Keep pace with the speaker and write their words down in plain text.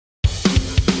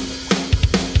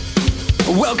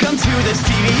Welcome to the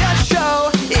Stevia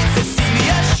Show. It's the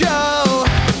Stevia Show.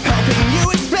 Helping you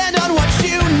expand on what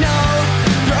you know.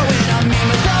 Throw in a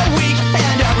meme of the week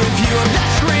and a review of the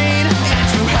screen. And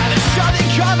you have a show that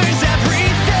covers everything.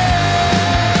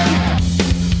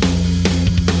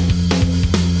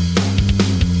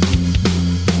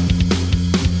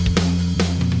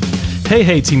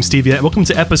 Hey, Team Stevia. Welcome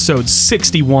to episode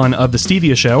 61 of The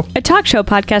Stevia Show. A talk show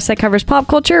podcast that covers pop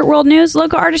culture, world news,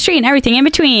 local artistry, and everything in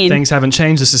between. Things haven't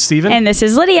changed. This is Steven. And this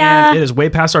is Lydia. And it is way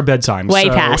past our bedtime. Way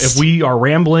so past. If we are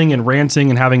rambling and ranting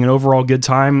and having an overall good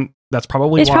time, that's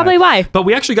probably why. But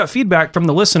we actually got feedback from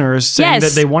the listeners saying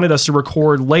that they wanted us to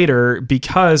record later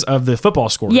because of the football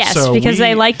scores. Yes, so because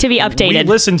they like to be updated. We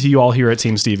listen to you all here at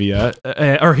Team Stevia,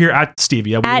 or here at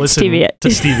Stevia. We listen to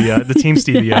Stevia, the Team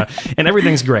Stevia, and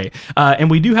everythhing's great. And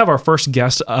we do have our first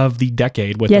guest of the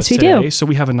decade with us today. Yes, we do. So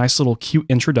we have a nice little cute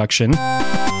introduction.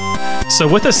 So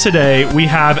with us today, we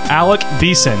have Alec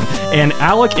Beeson, and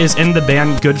Alec is in the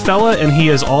band Goodfella, and he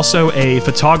is also a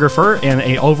photographer and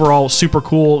a overall super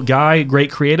cool guy,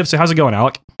 great creative. So how's it going,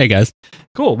 Alec? Hey, guys.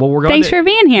 Cool. Well, we're glad Thanks for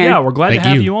being here. Yeah, we're glad to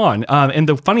have you on. And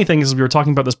the funny thing is, we were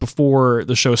talking about this before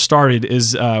the show started,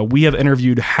 is we have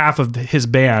interviewed half of his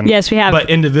band. Yes, we have. But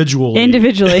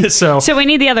individually. so we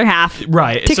need the other half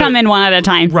to come in one at a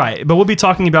time. Right. But we'll be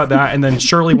talking about that, and then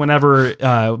surely whenever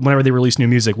they release new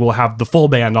music, we'll have the full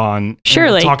band on.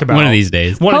 Surely. Talk about one of these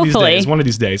days. One of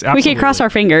these days. Absolutely. We could cross our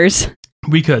fingers.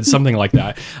 We could, something like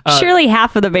that. Surely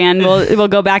half of the band will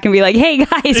go back and be like, hey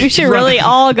guys, we should really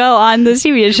all go on the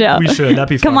Stevia Show. We should. That'd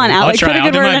be fun. Come on, Alec. Put a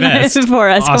good word in it for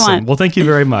us. Awesome. Come on. Well, thank you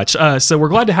very much. So we're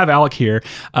glad to have Alec here.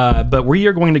 But we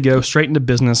are going to go straight into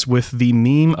business with the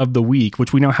meme of the week,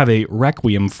 which we now have a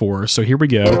requiem for. So here we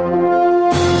go.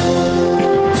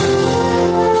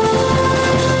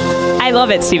 I love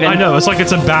it, Steven. I know. It's like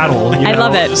it's a battle. I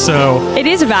love it. So it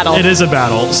is a battle. It is a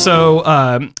battle.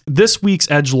 So this week's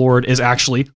edgelord is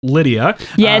actually Lydia.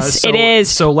 Yes, it is.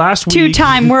 So last week...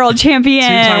 Two-time world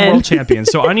champion.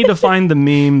 So I need to find the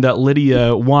meme that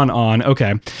Lydia won on.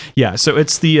 Okay. Yeah, so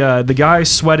it's the guy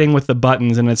sweating with the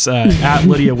buttons, and it's at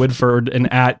Lydia Woodford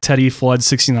and at Teddy Flood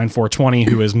 69420,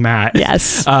 who is Matt.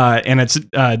 Yes. And it's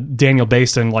Daniel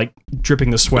Baston, like,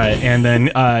 dripping the sweat. And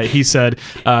then he said,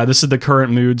 this is the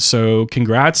current mood, so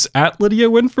congrats at Lydia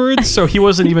Winford. So he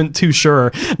wasn't even too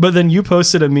sure. But then you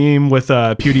posted a meme with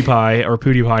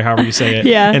PewDiePie, however you say it.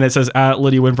 Yeah. And it says at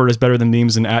Lydia Winford is better than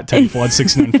memes and at Teddy Flood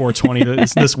 69420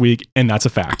 this week. And that's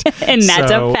a fact. And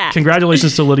that's a fact.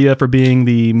 Congratulations to Lydia for being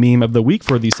the meme of the week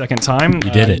for the second time. You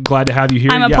did it. Glad to have you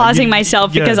here. I'm applauding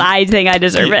myself because I think I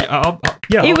deserve it.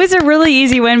 It was a really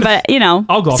easy win, but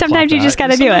sometimes you just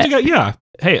got to do it.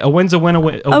 Hey, a win's a win. A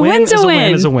win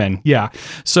is a win. Yeah.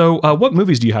 So what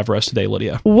movies do you have for us today,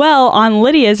 Lydia? Well, on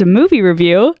Lydia's movie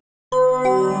review...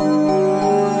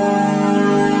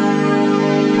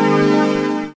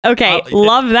 Okay,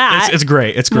 love that. It's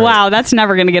great. It's great. Wow, that's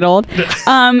never going to get old.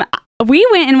 We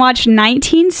went and watched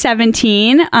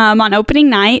 1917 on opening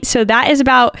night. So that is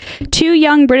about two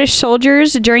young British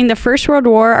soldiers during the First World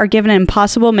War are given an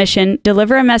impossible mission,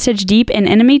 deliver a message deep in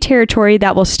enemy territory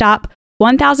that will stop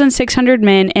 1,600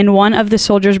 men and one of the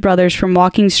soldiers' brothers from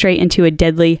walking straight into a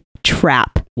deadly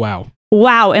trap. Wow.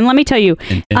 And let me tell you,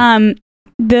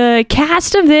 the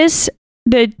cast of this,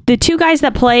 the two guys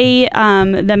that play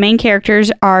the main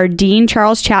characters are Dean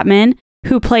Charles Chapman,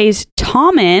 who plays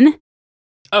Tommen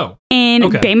in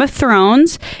Game of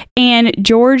Thrones, and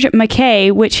George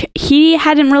McKay, which he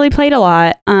hadn't really played a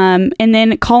lot. And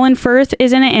then Colin Firth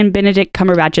is in it, and Benedict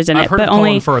Cumberbatch is in it. I've heard of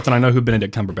Colin Firth, and I know who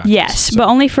Benedict Cumberbatch is. Yes, but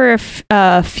only for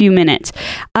a few minutes.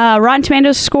 Rotten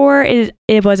Tomatoes score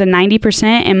was a 90%,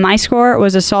 and my score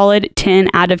was a solid 10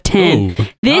 out of 10. Ooh,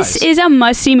 this is a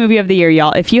must-see movie of the year,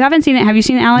 y'all. If you haven't seen it, have you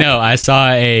seen it, Alec? No, I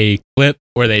saw a clip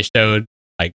where they showed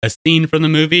like a scene from the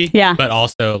movie, but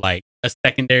also like a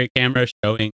secondary camera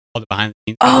showing all the behind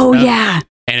the scenes. Yeah.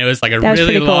 And it was like a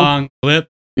really long clip,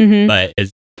 but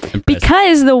it's impressive.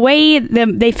 Because the way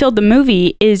they filmed the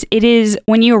movie is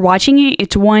when you're watching it,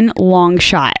 it's one long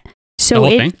shot.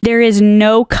 So there is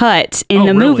no cuts in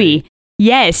the movie.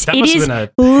 Yes, it is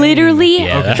literally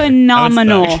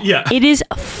phenomenal. It is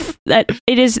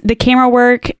the camera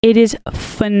work. It is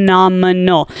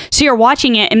phenomenal. So you're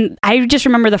watching it, and I just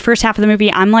remember the first half of the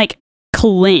movie, I'm like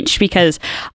clenched because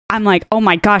I'm like, oh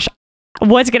my gosh,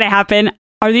 what's going to happen?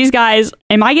 Are these guys,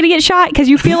 am I going to get shot? Because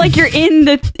you feel like you're in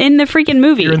the freaking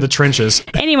movie. You're in the trenches.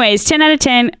 Anyways, 10 out of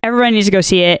 10. Everyone needs to go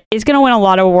see it. It's going to win a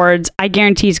lot of awards. I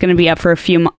guarantee it's going to be up for a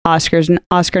few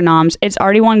Oscar noms. It's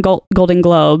already won Golden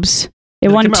Globes.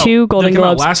 It won 2 Golden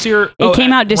Globes. Last year? It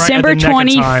came out December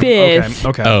 25th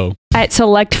Okay. at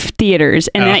select theaters.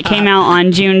 And then it came out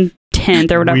on June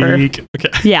 10th or whatever.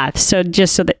 Okay. Yeah. So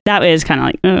just so that is kind of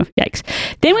like, oh, yikes.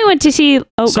 Then we went to see.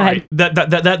 Oh, sorry. Go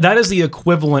ahead. That is the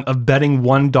equivalent of betting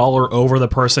 $1 over the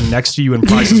person next to you in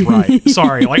Price is Right.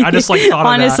 Sorry. Like I just like thought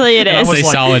honestly, of that. Honestly, it is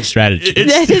a solid strategy.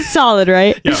 That is solid,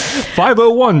 right? Yeah.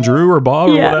 501 Drew or Bob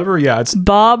or whatever. Yeah. It's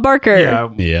Bob Barker.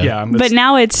 Yeah. But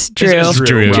now it's Drew. It's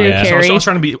Drew Carey. So I was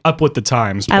trying to be up with the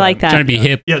times. I like that. Trying to be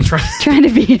hip. Yeah. Trying to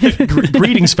be hip.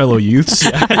 Greetings, fellow youths.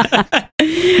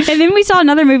 And then we saw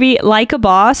another movie, Like a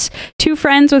Boss. Two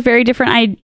friends with very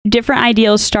different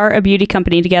ideals start a beauty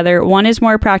company together. One is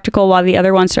more practical while the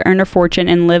other wants to earn a fortune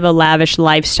and live a lavish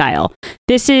lifestyle.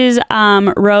 This is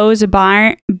Rose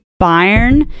Byrne,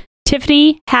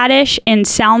 Tiffany Haddish, and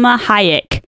Salma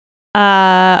Hayek,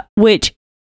 which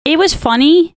it was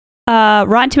funny.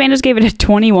 Rotten Tomatoes gave it a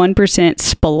 21%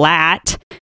 splat.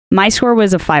 My score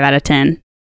was a 5 out of 10.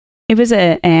 It was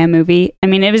a movie. I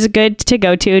mean, it was good to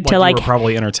go to like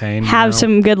probably entertain, have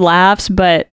some good laughs,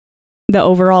 but the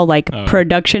overall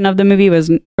production of the movie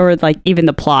was, or like even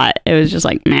the plot, it was just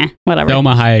like meh, whatever.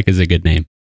 Salma Hayek is a good name.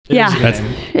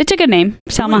 It's a good name.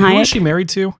 Salma Hayek. Who is she married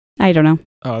to? I don't know.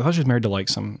 Oh, I thought she was married to like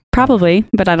some. Probably,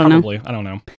 but I don't know. I don't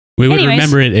know. We would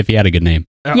remember it if he had a good name.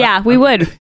 Yeah, we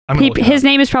would. His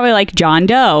name is probably like John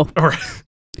Doe. Or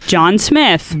John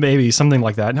Smith. Maybe something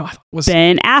like that. No, I thought it was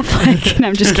Ben Affleck. No,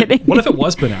 I'm just kidding. What if it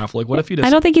was Ben Affleck? What if he just... I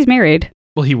don't think he's married.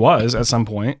 Well, he was at some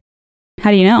point.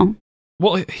 How do you know?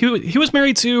 Well, he was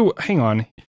married to... Hang on.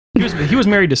 He was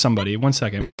married to somebody. One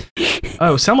second.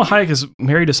 Oh, Salma Hayek is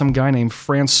married to some guy named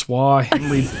Francois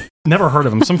Henry. Never heard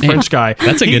of him. Some French guy.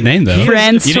 That's a good name, though.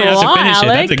 Francois, you didn't have to finish it.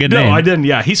 That's a good name. No, I didn't.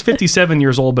 Yeah, he's 57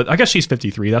 years old, but I guess she's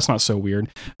 53. That's not so weird.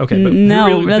 Okay, but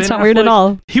no, that's not weird at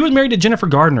all. He was married to Jennifer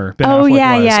Gardner. Ben Affleck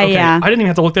yeah. I didn't even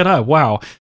have to look that up. Wow,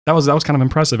 that was kind of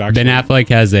impressive, actually. Ben Affleck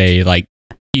has a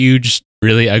huge,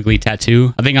 really ugly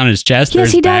tattoo. I think on his chest.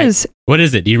 Yes, he does. What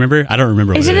is it? Do you remember? I don't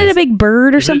remember. Isn't it a big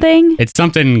bird or something? It's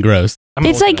something gross.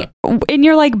 It's like, and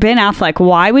you're like, Ben Affleck,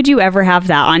 why would you ever have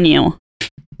that on you?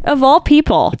 Of all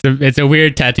people. It's a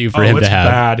weird tattoo for him to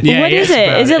have. Bad. Yeah, what is it?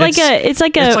 Bad. Is it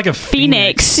it's like a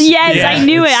phoenix? Yes, yeah, I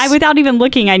knew it. Without even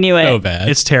looking, I knew it. So bad.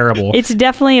 It's terrible. It's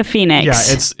definitely a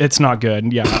phoenix. Yeah, it's not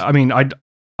good. Yeah, I mean,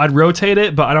 I'd rotate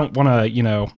it, but I don't want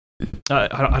to,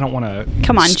 I don't want to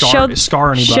come on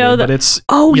scar anybody. But it's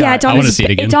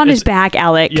it's on his back,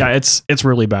 Alec. Yeah, it's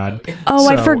really bad. Oh,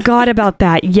 I forgot about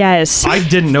that. Yes, I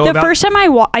didn't know. The first time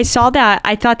I saw that,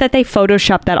 I thought that they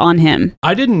photoshopped that on him.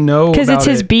 I didn't know because it's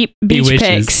his beach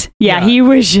pics. Yeah, he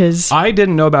wishes. I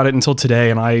didn't know about it until today,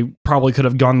 and I probably could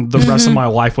have gone the rest of my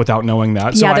life without knowing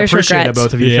that. So I appreciate it,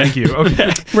 both of you. Yeah. Thank you.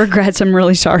 Okay. Regrets. I'm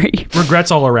really sorry.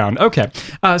 Regrets all around. Okay.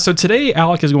 So today,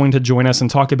 Alec is going to join us and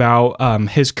talk about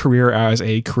his career as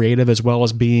a creative, as well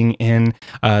as being in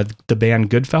the band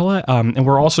Goodfella. And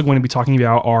we're also going to be talking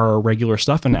about our regular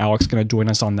stuff, and Alec's going to join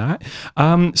us on that.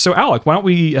 So Alec, why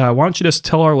don't you just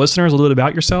tell our listeners a little bit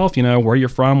about yourself, where you're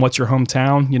from, what's your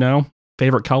hometown,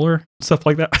 favorite color, stuff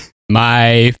like that.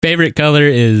 My favorite color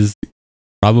is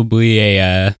probably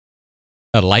a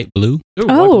light blue. Ooh,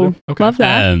 light blue. Okay. Love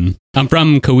that. I'm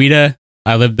from Coweta.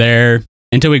 I lived there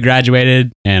until we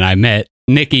graduated, and I met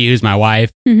Nikki, who's my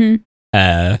wife.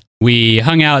 Mm-hmm. We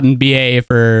hung out in BA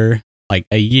for like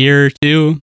a year or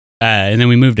two, and then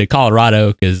we moved to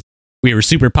Colorado because we were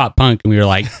super pop punk, and we were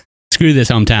like, screw this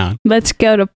hometown. Let's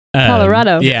go to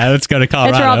Colorado. Yeah, let's go to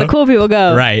Colorado. That's where all the cool people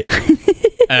go. Right.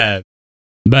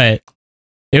 But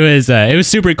it was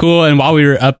super cool, and while we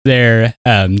were up there,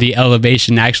 the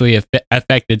elevation actually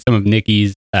affected some of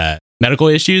Nikki's medical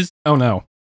issues. Oh, no.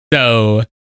 So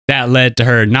that led to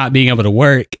her not being able to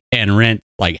work and rent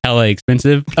like hella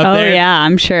expensive up there. Oh yeah,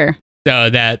 I'm sure. So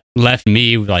that left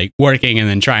me like working and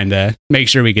then trying to make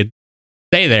sure we could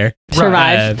stay there.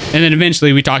 Survive. And then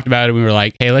eventually we talked about it. We were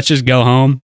like, hey, let's just go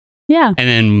home. Yeah. And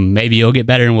then maybe you'll get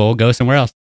better and we'll go somewhere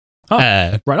else. Oh,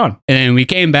 right on. And then we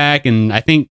came back, and I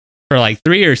think for like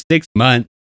 3 or 6 months,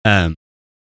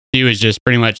 she was just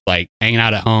pretty much like hanging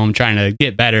out at home trying to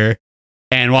get better.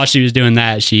 And while she was doing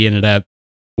that, she ended up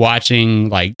watching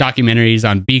like documentaries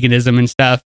on veganism and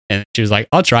stuff. And she was like,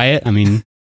 I'll try it. I mean,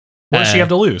 what does she have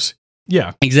to lose?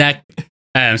 Yeah, exactly.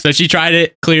 So she tried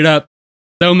it, cleared up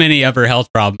so many of her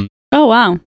health problems. Oh,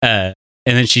 wow. And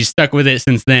then she's stuck with it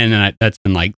since then. And that's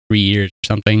been like 3 years or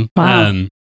something. Wow.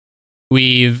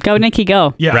 Go, Nikki,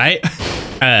 go. Yeah.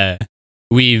 Right.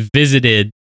 We've visited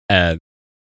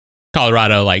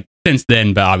Colorado like since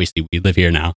then, but obviously we live here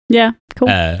now. Yeah. Cool.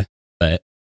 But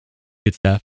good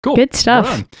stuff. Cool. Good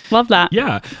stuff. Love that.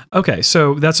 Yeah. Okay.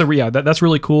 So that's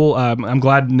really cool. I'm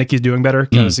glad Nikki's doing better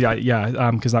because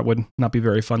because that would not be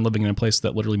very fun living in a place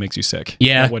that literally makes you sick.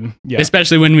 Yeah.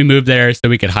 Especially when we moved there so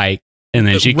we could hike. and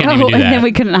then she couldn't even do that. And then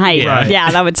we couldn't hike. Right.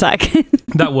 Yeah, that would suck.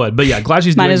 That would, but yeah, glad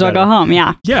she's might doing as well better. go home.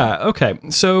 Yeah. Yeah. Okay.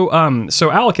 So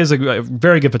Alec is a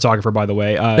very good photographer, by the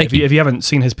way. If you haven't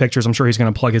seen his pictures, I'm sure he's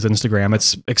going to plug his Instagram.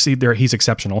 He's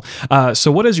exceptional.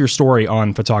 So what is your story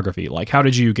on photography? Like, how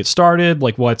did you get started?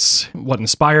 Like, what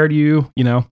inspired you? You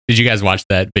know? Did you guys watch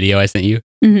that video I sent you?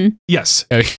 Mm-hmm. Yes.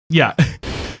 Okay. Yeah.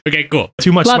 Okay. Cool.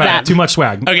 Too much Love swag. that. Too much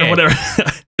swag. Okay. Or whatever.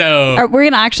 So We're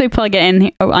gonna actually plug it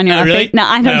in on your really? No,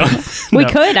 I don't. No. We No.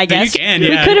 could, I guess. You can, We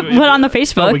yeah. could have put on the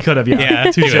Facebook. Oh, we could have. Yeah.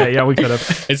 Yeah. Touche. Yeah, we could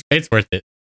have. it's worth it.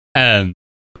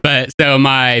 But so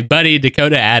my buddy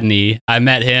Dakota Adney, I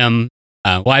met him.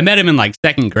 I met him in like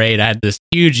second grade. I had this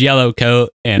huge yellow coat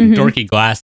and dorky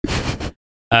glasses.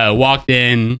 Walked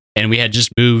in, and we had just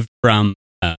moved from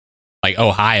like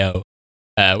Ohio,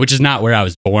 which is not where I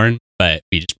was born, but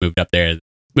we just moved up there.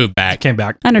 Moved back. Came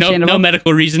back. Understandable. No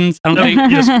medical reasons. I don't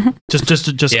think.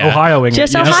 Just Yeah. Ohioing.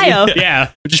 Just it, you know? Ohio.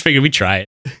 Yeah, we just figured we'd try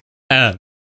it.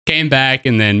 Came back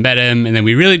and then met him, and then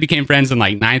we really became friends in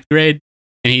like ninth grade.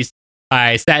 And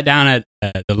I sat down at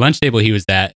the lunch table he was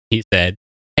at. He said,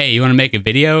 "Hey, you want to make a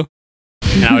video?"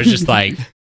 And I was just like,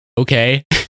 "Okay,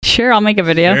 Sure, I'll make a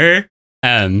video. sure."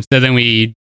 So then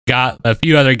we got a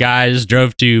few other guys,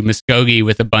 drove to Muskogee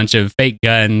with a bunch of fake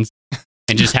guns,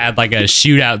 and just had like a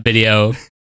shootout video.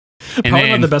 And Probably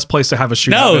not the best place to have a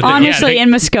shootout. No, video. Honestly, in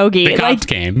Muskogee. the cops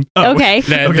came. Okay.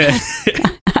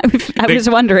 The I was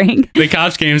wondering. the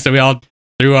cops came, so we all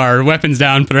threw our weapons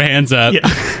down, put our hands up. Yeah.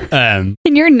 And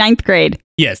you're in ninth grade.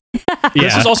 Yes.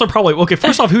 This is also probably okay.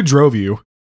 First off, who drove you?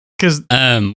 Because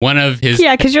One of his.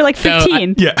 Yeah, because you're like So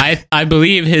 15. I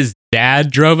believe his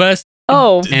dad drove us,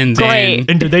 Oh, and great.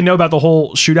 and did they know about the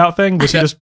whole shootout thing? Was he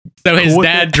just so his Cool with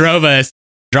dad it? drove us,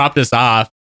 dropped us off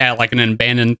at like an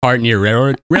abandoned part near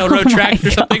railroad Oh tracks my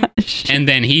or something, gosh. and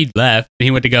then he left.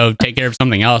 He went to go take care of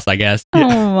something else, I guess.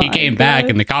 Oh He my came back, God.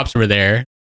 and the cops were there.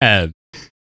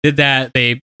 Did that?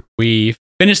 We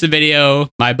finished the video.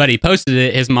 My buddy posted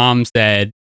it. His mom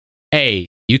said, "Hey,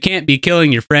 you can't be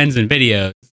killing your friends in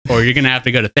videos, or you're gonna have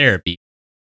to go to therapy."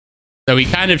 So we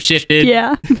kind of shifted.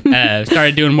 Yeah.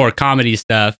 Started doing more comedy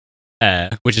stuff,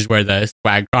 which is where the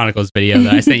Swag Chronicles video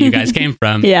that I sent you guys came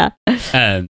from. Yeah.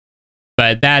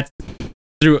 But that's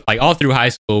all through high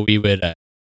school. We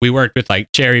worked with like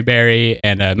Cherry Berry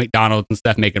and McDonald's and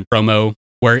stuff, making promo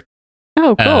work.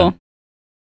 Oh, cool.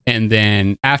 And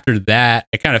then after that,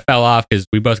 I kind of fell off because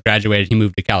we both graduated. He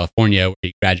moved to California where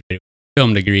he graduated with a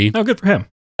film degree. oh, good for him.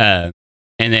 And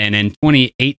then in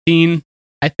 2018,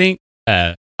 I think,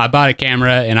 I bought a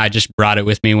camera and I just brought it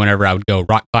with me whenever I would go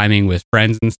rock climbing with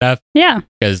friends and stuff. Yeah.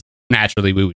 Because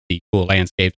naturally we would see cool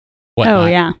landscapes. Whatnot. Oh,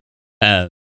 yeah.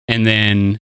 And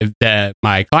then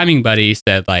my climbing buddy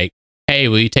said like, "Hey,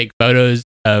 will you take photos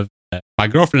of my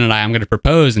girlfriend and I'm going to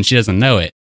propose and she doesn't know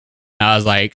it?" And I was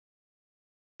like,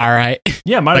 "All right."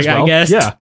 Yeah, might as Like, I well. guess.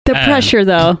 Yeah. The pressure,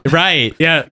 though. Right.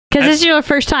 Yeah. Because this is your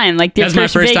first time. Like, your That's my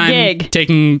first big time gig.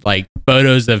 taking like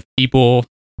photos of people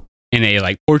in a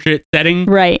like portrait setting.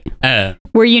 Right.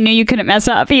 Where you knew you couldn't mess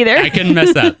up either. I couldn't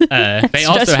mess up. They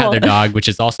also Stressful. had their dog, which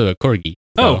is also a corgi.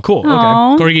 Oh, So, cool. Okay.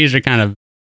 Aw. corgis are kind of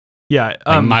Yeah.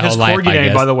 my His whole life, corgi I name,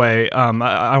 guess. by the way,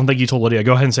 I don't think you told Lydia.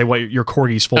 Go ahead and say what your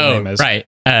corgi's full name is. right.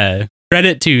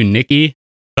 Credit to Nikki,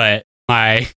 but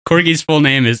my corgi's full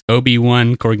name is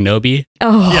Obi-Wan Corgnobi.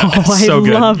 Oh, Yeah, it's I so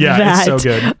good. love Yeah, that. it's so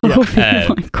good. Yeah.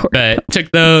 Obi-Wan Corgi. But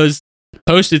took those,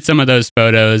 posted some of those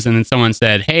photos, and then someone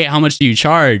said, "Hey, how much do you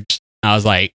charge?" I was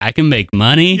like, "I can make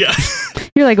money." Yeah.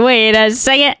 You're like, wait a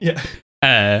second.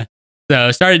 Yeah. So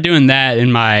I started doing that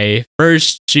in my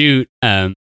first shoot,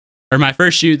 my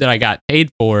first shoot that I got paid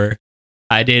for.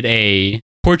 I did a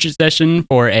portrait session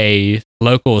for a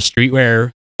local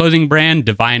streetwear clothing brand,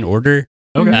 Divine Order.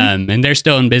 Okay. And they're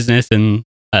still in business and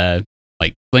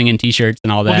like flinging t-shirts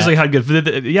and all that. Because they had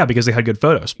good, because they had good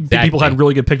photos. Exactly. People had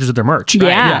really good pictures of their merch.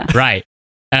 Yeah. Right.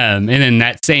 And then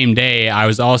that same day, I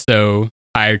was also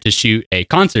hired to shoot a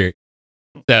concert.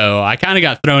 So I kind of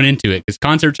got thrown into it because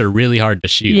concerts are really hard to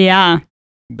shoot. Yeah.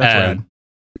 That's rad.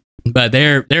 But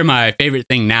they're my favorite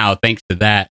thing now, thanks to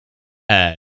that.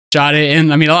 Shot it,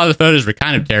 and I mean, a lot of the photos were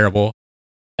kind of terrible.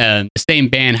 The same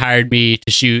band hired me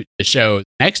to shoot the show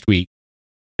next week,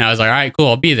 and I was like, "All right, cool,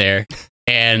 I'll be there."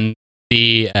 And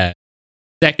the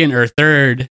second or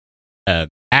third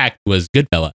act was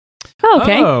Goodfella. Oh,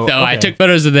 okay. So I took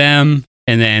photos of them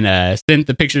and then sent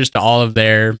the pictures to all of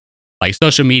their like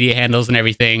social media handles and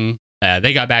everything.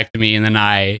 They got back to me, and then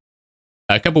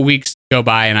a couple weeks go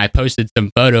by and I posted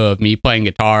some photo of me playing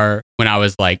guitar when I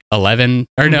was like 11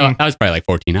 or no, I was probably like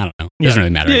 14. I don't know. It doesn't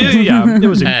really matter. Yeah. It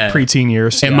was preteen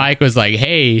years. And Mike was like,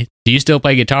 "Hey, do you still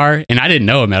play guitar? And I didn't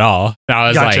know him at all. And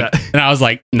I was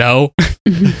like, no. No.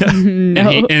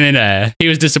 And then he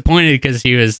was disappointed because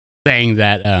he was saying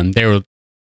that they were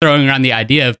throwing around the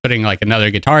idea of putting like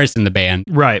another guitarist in the band.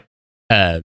 Right.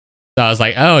 So I was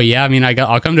like, oh yeah, I mean,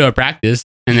 I'll come to a practice.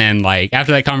 And then like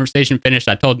after that conversation finished,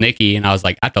 I told Nikki and I was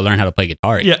like, I have to learn how to play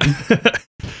guitar. Yeah.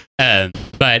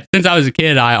 But since I was a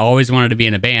kid, I always wanted to be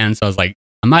in a band. So I was like,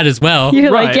 I might as well.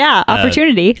 You're like, yeah,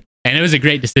 opportunity. And it was a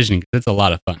great decision because it's a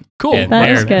lot of fun. Cool.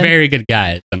 They're very good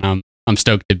guys. And I'm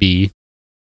stoked to be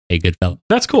a Goodfella.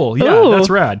 That's cool. Yeah, that's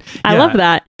rad. I love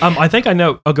that. I think I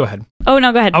know. Oh, go ahead. Oh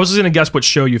no, go ahead. I was just gonna guess what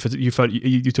show you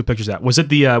took pictures at. Was it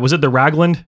the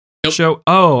Ragland show?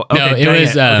 Oh, okay. No, it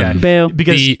was Boo.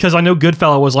 because I know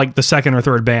Goodfella was like the second or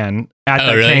third band at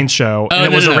that really? Kane show,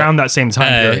 and it was around that same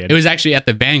time period. It was actually at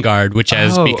the Vanguard, which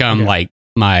has become like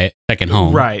my second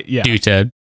home, right? Yeah, due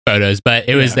to photos. But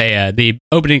it was the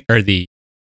opening or the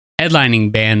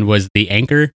headlining band was the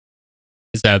Anchor.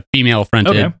 It's a female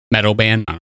fronted metal band.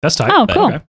 That's tight. Oh, cool.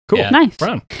 Okay. Cool. Yeah. Nice.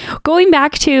 Run. Going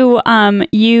back to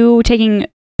you taking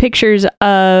pictures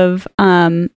of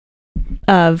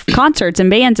concerts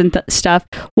and bands and stuff,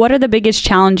 what are the biggest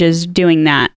challenges doing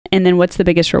that? And then what's the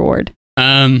biggest reward?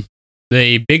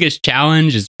 The biggest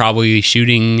challenge is probably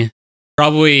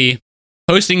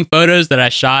posting photos that I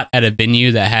shot at a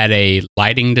venue that had a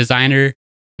lighting designer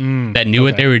that knew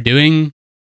what they were doing,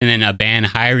 and then a band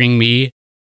hiring me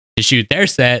to shoot their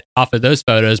set off of those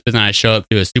photos, but then I show up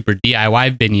to a super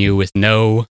DIY venue with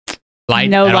no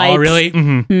light at all, really.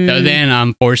 Mm-hmm. So then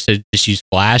I'm forced to just use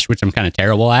flash, which I'm kind of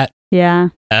terrible at. Yeah.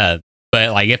 But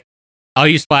like if I'll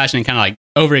use flash and kind of like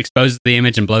overexposes the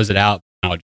image and blows it out,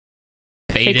 I'll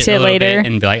fade fix it it a little later bit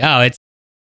and be like, oh, it's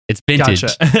vintage.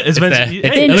 Gotcha. It's vintage.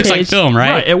 It looks like film,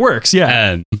 right? Right. It works.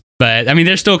 Yeah. But I mean,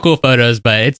 there's still cool photos,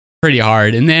 but it's pretty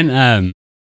hard. And then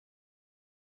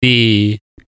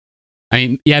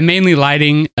mainly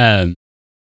lighting.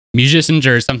 Musicians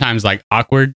are sometimes like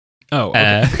awkward. Oh,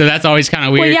 okay. So that's always kind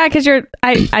of weird. Well, yeah, because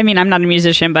I mean, I'm not a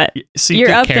musician, but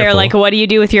you're up there. Like, what do you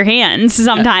do with your hands?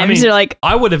 Sometimes you're like,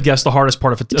 I would have guessed the hardest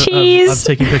part of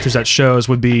taking pictures at shows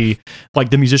would be like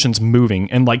the musicians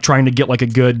moving and like trying to get like a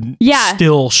good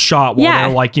still shot while they're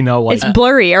like, like it's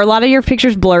blurry. Are a lot of your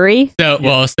pictures blurry?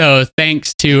 So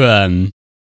thanks to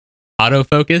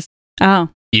autofocus. Oh,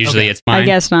 usually it's fine. I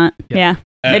guess not. Yeah.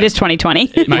 It is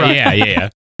 2020. Yeah.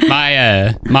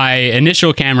 My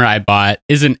initial camera I bought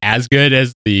isn't as good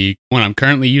as the one I'm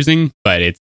currently using, but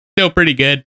it's still pretty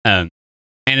good. And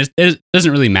it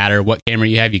doesn't really matter what camera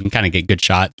you have; you can kind of get good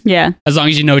shots. Yeah, as long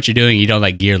as you know what you're doing, you don't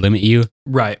like gear limit you.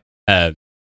 Right.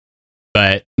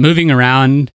 But moving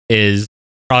around is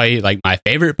probably like my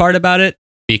favorite part about it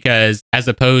because as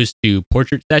opposed to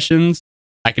portrait sessions,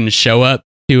 I can show up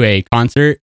to a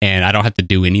concert and I don't have to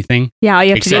do anything. Yeah, all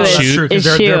you have to do is shoot.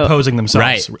 They're posing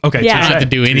themselves. Right. Okay. Yeah. I don't have to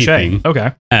do anything.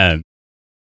 Okay. But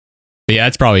yeah,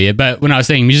 that's probably it. But when I was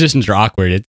saying musicians are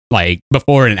awkward, it's like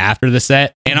before and after the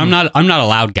set. And I'm not a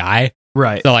loud guy.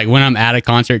 Right. So like when I'm at a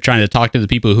concert trying to talk to the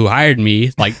people who hired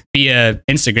me, like via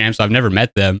Instagram, so I've never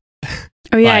met them.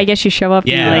 Oh yeah, I guess you show up.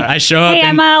 Yeah, and I show up. Hey,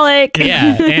 I'm Alec.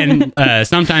 Yeah, and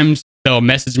sometimes they'll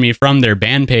message me from their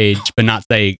band page, but not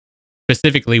say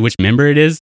specifically which member it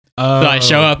is. So I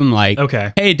show up, I'm like,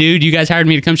 okay, hey dude, you guys hired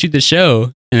me to come shoot the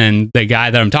show. And then the guy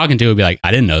that I'm talking to will be like,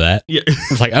 I didn't know that. Yeah. I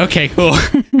was like, okay, cool.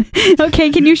 Okay,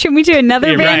 can you shoot me to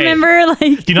another band member?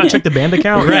 Like, do you not check the band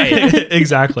account? Right.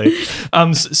 Exactly.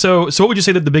 So what would you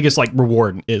say that the biggest like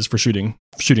reward is for shooting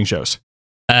shows?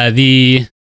 The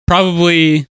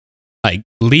probably like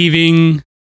leaving.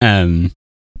 I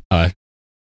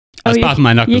was popping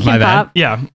my knuckles. My bad.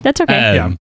 Yeah, that's okay.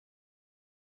 Yeah.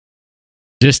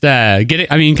 Just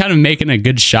kind of making a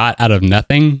good shot out of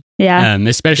nothing. Yeah.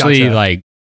 Especially like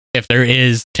if there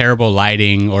is terrible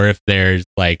lighting or if there's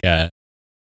like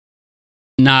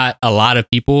not a lot of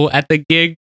people at the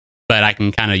gig, but I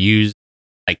can kind of use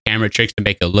like camera tricks to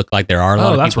make it look like there are a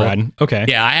lot of people. Oh, that's rad. Okay.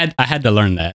 Yeah, I had to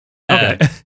learn that. Okay.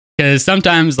 Because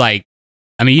sometimes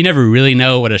you never really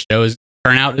know what a show's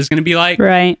turnout is going to be like.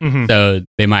 Right. Mm-hmm. So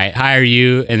they might hire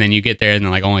you and then you get there and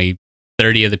then like only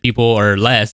 30 of the people or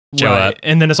less show up.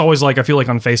 And then it's always like, I feel like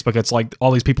on Facebook, it's like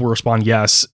all these people respond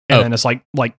yes. And then it's like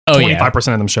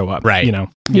 25% of them show up. Right.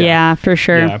 Yeah, for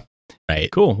sure. Yeah. Right.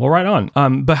 Cool. Well, right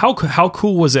on. But how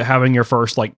cool was it having your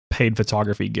first like paid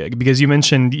photography gig? Because you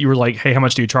mentioned you were like, hey, how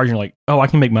much do you charge? And you're like, oh, I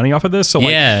can make money off of this. So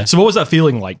yeah. So what was that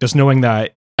feeling like? Just knowing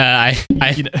that I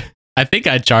think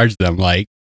I charged them like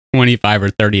 $25 or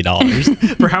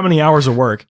 $30 for how many hours of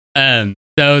work?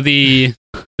 So the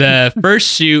first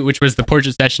shoot, which was the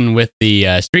portrait session with the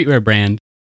streetwear brand,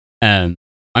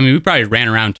 we probably ran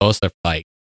around Tulsa for like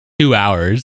 2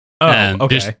 hours.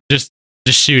 Okay. Just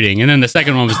shooting. And then the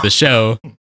second one was the show.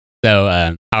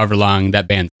 So, however long that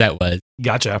band set was.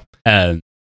 Gotcha.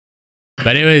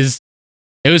 But it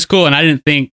was cool. And I didn't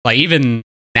think, like, even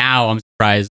now I'm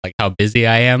surprised, like, how busy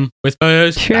I am with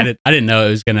photos. Sure. I didn't know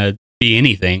it was going to be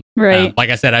anything. Right. Like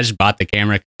I said, I just bought the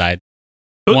camera because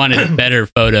I wanted better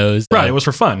photos. Right. It was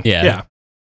for fun. Yeah.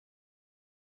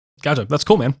 Gotcha. That's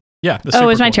cool, man. Yeah. Oh,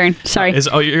 it's my turn. Sorry. It's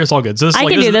all good. So I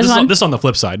can do this one. This is on the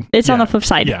flip side. It's on the flip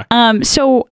side. Yeah.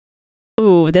 So,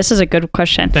 this is a good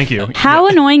question. Thank you. How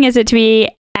annoying is it to be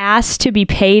asked to be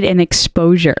paid in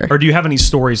exposure? Or do you have any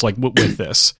stories like with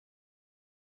this?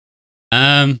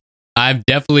 I've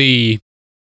definitely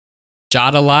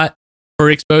shot a lot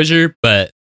for exposure,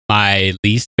 but my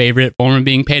least favorite form of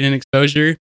being paid in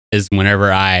exposure is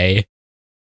whenever I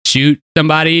shoot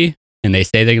somebody and they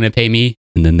say they're going to pay me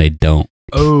and then they don't.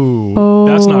 Oh,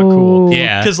 that's not cool.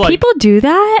 Yeah. Because like people do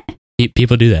that.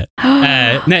 People do that.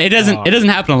 No, it doesn't. It doesn't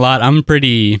happen a lot. I'm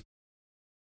pretty.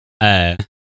 I'm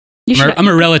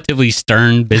a relatively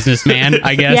stern businessman,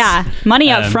 I guess. Yeah, money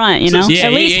up front, you know, at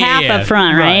least half up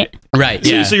front, right? Right.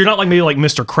 Yeah. So you're not like maybe like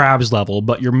Mr. Krabs level,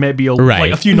 but you're maybe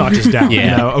like a few notches down.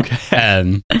 Yeah. You know?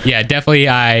 Okay. Yeah, definitely.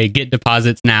 I get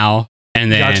deposits now,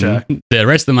 and then the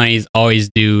rest of the money is always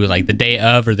due like the day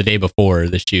of or the day before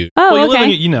the shoot. Oh, well, okay.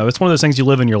 You know, it's one of those things you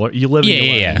live in. You live.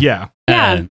 Yeah.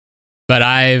 But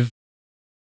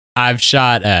I've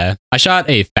shot. I shot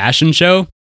a fashion show,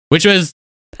 which was.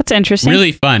 That's interesting.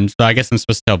 Really fun. So I guess I'm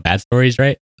supposed to tell bad stories,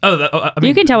 right? Oh, I mean,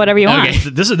 you can tell whatever you want.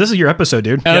 This is your episode,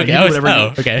 dude. Okay.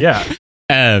 Yeah, okay.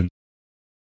 Yeah.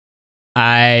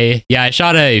 I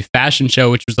shot a fashion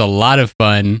show, which was a lot of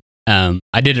fun. I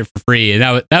did it for free, and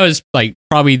that was like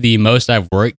probably the most I've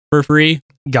worked for free.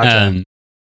 Gotcha.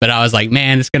 But I was like,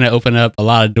 man, it's going to open up a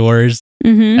lot of doors.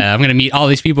 Mm-hmm. I'm going to meet all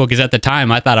these people because at the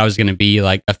time I thought I was going to be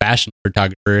like a fashion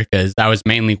photographer because I was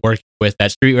mainly working with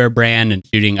that streetwear brand and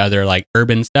shooting other like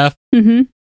urban stuff. Mm-hmm.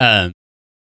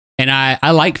 And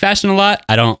I like fashion a lot.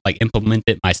 I don't like implement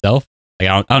it myself. Like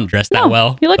I don't dress that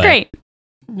well. You look great.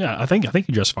 Yeah, I think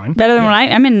you dress fine. Better than what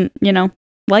I'm in,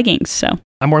 leggings. So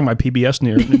I'm wearing my PBS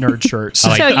nerd shirt.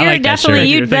 So you're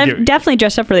definitely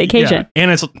dressed up for the occasion. Yeah. And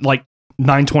it's like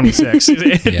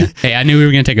 9:26. Yeah. Hey, I knew we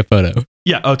were going to take a photo.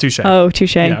 Yeah. Oh, touche. Yeah.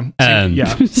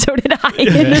 So did I.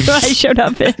 That's what I showed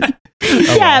up in.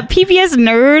 PBS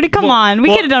nerd. Come on. We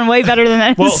could have done way better than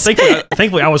that. Well,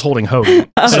 thankfully I was holding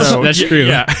Hogan. So, that's true.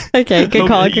 Yeah. Okay. Good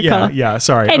call. Yeah.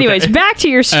 Sorry. Anyways, back to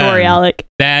your story, Alec.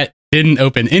 That didn't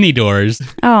open any doors.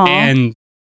 Oh. And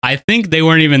I think they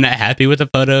weren't even that happy with the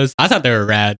photos. I thought they were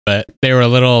rad, but they were a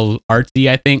little artsy,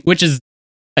 I think, which is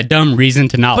a dumb reason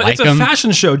to not like them. But it's a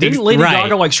fashion show. Didn't Lady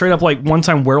Gaga like straight up like one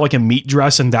time wear like a meat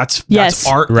dress and that's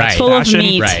art, right? Full fashion, of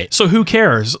meat. Right? So who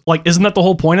cares? Like, isn't that the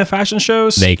whole point of fashion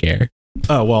shows? They care.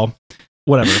 Oh well,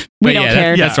 whatever. We don't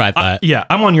care. That's what I thought.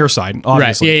 I'm on your side,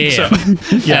 obviously. Right. Yeah.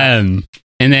 So, yeah.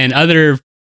 And then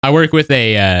I work with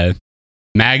a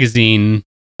magazine,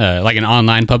 like an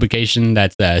online publication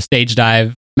that's Stage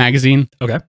Dive magazine.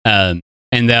 Okay.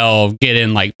 And they'll get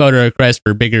in like photo requests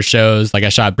for bigger shows. Like I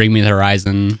shot Bring Me the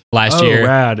Horizon last year. Oh,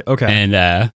 rad. Okay.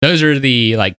 And those are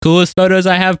the like coolest photos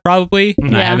I have probably.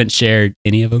 And I haven't shared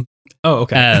any of them. Oh,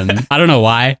 okay. I don't know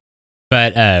why,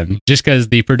 but just because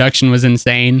the production was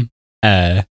insane.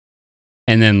 And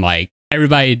then like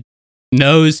everybody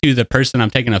knows who the person I'm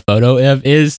taking a photo of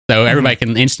is. So everybody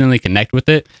can instantly connect with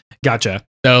it. Gotcha.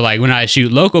 So like when I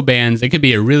shoot local bands, it could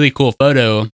be a really cool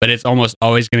photo, but it's almost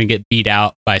always going to get beat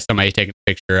out by somebody taking a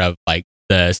picture of like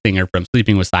the singer from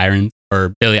Sleeping with Sirens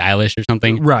or Billie Eilish or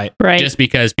something. Right. Just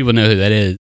because people know who that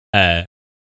is. And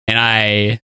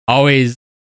I always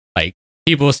like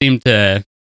people seem to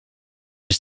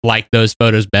just like those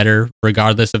photos better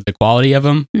regardless of the quality of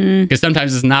them. Because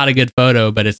sometimes it's not a good photo,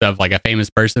 but it's of like a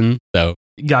famous person. So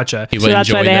gotcha. So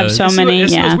that's why they have so many.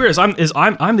 It's weird.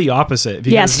 I'm the opposite.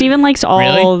 Yeah, Steven likes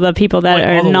all the people that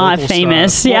are not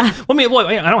famous. Stuff. Yeah. Well,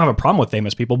 I don't have a problem with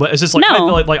famous people, but it's just like I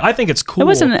feel like I think it's cool.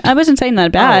 I wasn't saying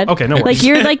that bad. Oh, okay, no worries. Like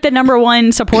you're like the number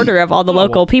one supporter of all the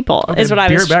local people. Okay, is what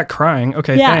I was. Bareback crying.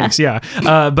 Okay, thanks. Yeah.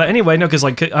 But anyway, no, because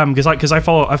I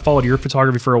followed your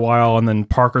photography for a while, and then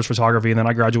Parker's photography, and then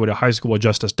I graduated high school with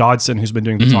Justice Dodson, who's been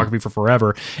doing photography for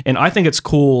forever. And I think it's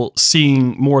cool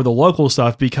seeing more of the local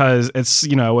stuff because it's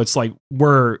like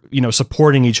we're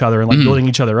supporting each other and like building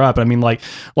each other up. I mean like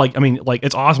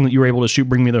it's awesome that you were able to shoot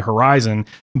Bring Me the Horizon,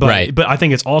 but I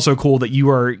think it's also cool that you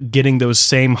are getting those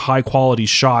same high quality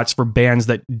shots for bands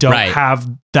that don't have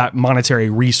that monetary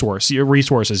resources.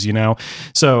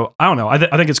 So I don't know. I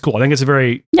think it's cool. I think it's a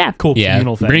very cool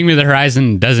communal thing. Bring Me the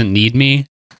Horizon doesn't need me,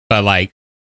 but like,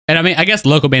 and I mean, I guess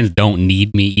local bands don't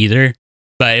need me either.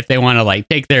 But if they want to like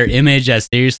take their image as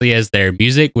seriously as their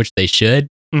music, which they should,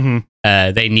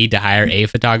 they need to hire a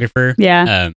photographer.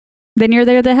 Yeah. Then you're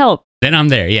there to help. Then I'm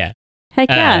there. Yeah. Heck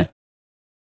yeah.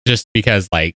 Just because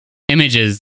like image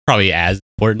is probably as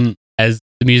important as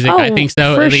the music. I think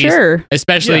so. For at least, sure.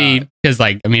 Especially because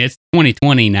like, I mean, it's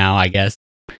 2020 now, I guess.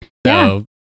 So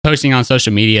posting on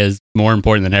social media is more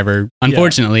important than ever,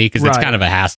 unfortunately, because it's kind of a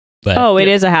hassle. But it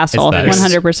is a hassle.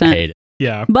 100%.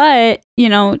 Yeah. But, you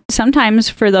know, sometimes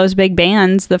for those big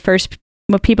bands,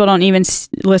 people don't even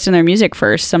listen to their music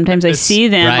first. Sometimes they see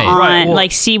them on,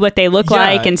 like, see what they look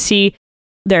like and see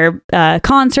their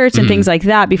concerts and things like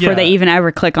that before they even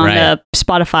ever click on the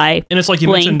Spotify. And it's like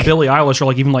you mentioned Billie Eilish or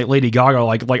like even like Lady Gaga,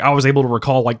 like I was able to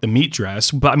recall like the meat dress,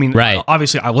 but I mean,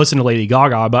 obviously I listened to Lady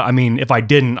Gaga, but I mean, if I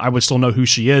didn't, I would still know who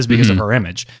she is because of her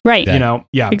image. Right. You know?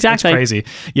 Yeah. Exactly. It's crazy.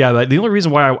 Yeah. But the only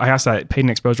reason why I asked that paid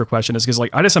and exposure question is because like,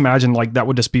 I just imagine like that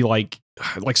would just be like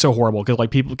so horrible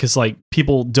because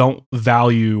people don't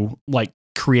value like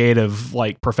creative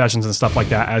like professions and stuff like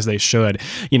that as they should,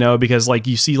 you know, because like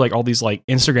you see like all these like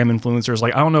Instagram influencers,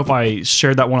 like I don't know if I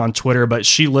shared that one on Twitter, but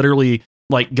she literally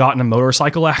like got in a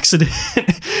motorcycle accident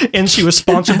and she was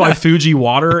sponsored by Fuji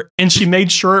water and she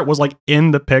made sure it was like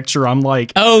in the picture. I'm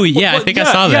like, oh yeah, I think I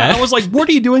saw that. I was like, what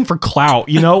are you doing for clout?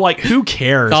 You know, like who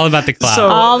cares? It's all about the clout.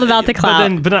 All about the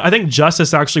clout. But I think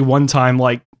Justice actually one time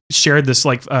like shared this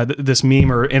like this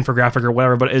meme or infographic or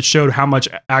whatever, but it showed how much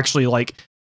actually like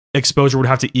exposure would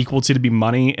have to equal to be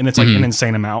money, and it's like an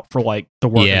insane amount for like the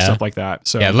work and stuff like that.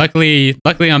 So yeah, luckily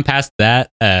I'm past that.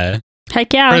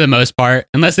 Heck yeah, for the most part,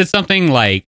 unless it's something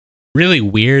like really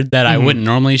weird that I wouldn't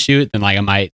normally shoot, then like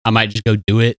I might just go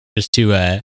do it just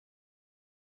to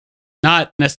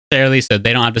not necessarily so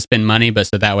they don't have to spend money, but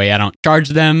so that way I don't charge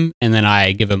them, and then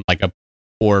I give them like a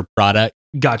poor product.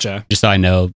 Gotcha. Just so I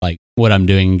know like what I'm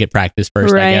doing and get practice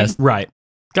first, I guess. Right.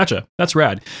 Gotcha. That's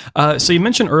rad. So you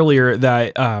mentioned earlier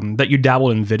that that you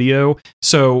dabbled in video.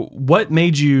 So what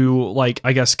made you like?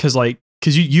 I guess because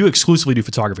you exclusively do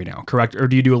photography now, correct? Or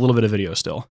do you do a little bit of video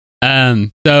still?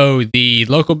 So the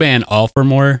local band All for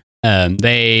More,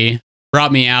 they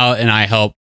brought me out and I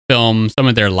helped film some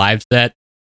of their live set.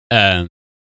 And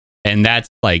that's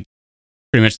like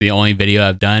pretty much the only video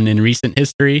I've done in recent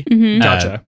history.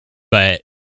 Gotcha. But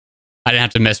I didn't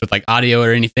have to mess with like audio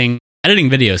or anything.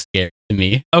 Editing video is scary to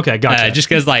me. Okay, gotcha. Just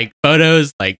because like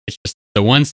photos, like it's just the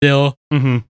one still,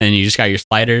 and you just got your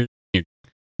sliders.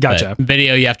 Gotcha.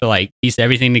 Video, you have to like piece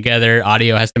everything together.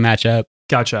 Audio has to match up.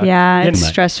 Gotcha. Yeah, it's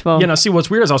stressful. Yeah, now see what's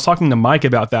weird is I was talking to Mike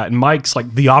about that, and Mike's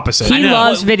like the opposite. He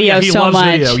loves video so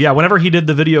much. Video. Yeah, whenever he did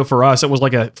the video for us, it was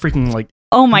like a freaking like.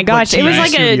 Oh my gosh, it was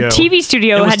like a TV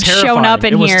studio had shown up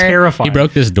in here. It was terrifying. He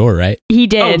broke this door, right? He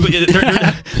did.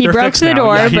 He broke the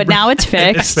door, but now it's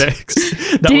fixed. It's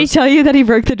fixed. Did he tell you that he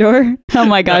broke the door? Oh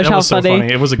my gosh, how funny. So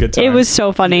funny. It was a good time. It was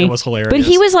so funny. It was hilarious. But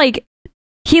he was like,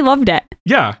 he loved it.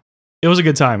 Yeah. It was a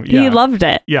good time. Yeah. He loved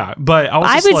it. Yeah, but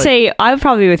I would say I would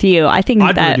probably with you. I think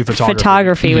that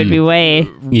photography would be way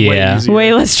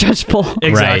less stressful.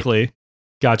 Exactly. Right.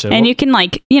 Gotcha. And you can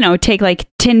like, take like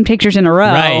 10 pictures in a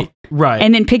row. Right.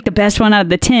 And then pick the best one out of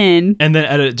the 10. And then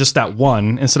edit just that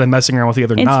one instead of messing around with the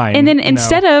other 9. And then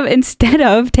instead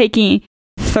of taking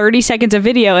 30 seconds of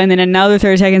video and then another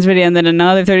 30 seconds video and then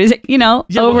another 30,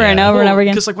 over and over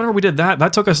again. Because like whenever we did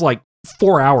that took us like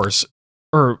 4 hours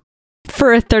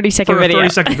for a 30-second video.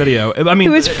 30-second video. I mean,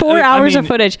 it was 4 hours of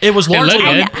footage. It was largely.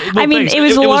 It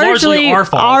was largely our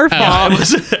fault.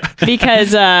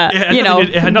 Because it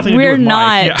had nothing to do with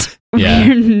Mike.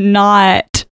 We're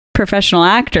not professional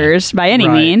actors by any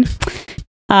means.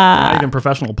 Not even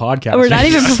professional podcasters. We're not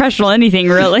even professional anything,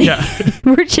 really.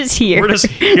 We're just here.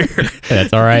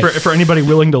 That's all right. For anybody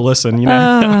willing to listen,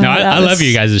 I love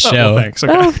you guys' show. Well, thanks.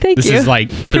 Okay. Oh, thank you. This is like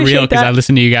surreal because I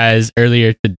listened to you guys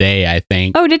earlier today, I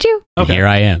think. Oh, did you? Okay. Here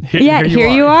I am. Here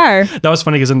you are. That was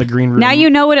funny because in the green room. Now you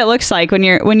know what it looks like when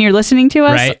you're listening to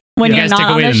us. Right. When you're guys not took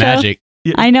on away the show. Magic.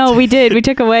 I know, we did. We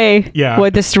took away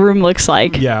what this room looks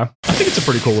like. Yeah. I think it's a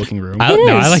pretty cool looking room.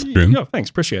 I like the room. No, thanks.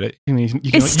 Appreciate it. I mean,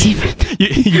 it's Steven.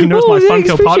 You can notice my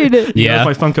Funko Pop. Yeah.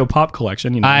 My Funko Pop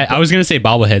collection. I was going to say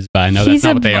bobbleheads, but I know that's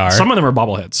not what they are. Some of them are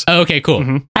bobbleheads. Oh, okay, cool.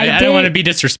 Mm-hmm. I don't want to be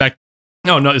disrespectful.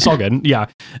 No, it's all good. Yeah.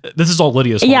 This is all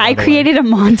Lydia's fault. Yeah, I created a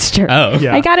monster. Oh.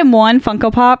 Yeah. I got him one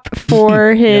Funko Pop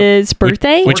for his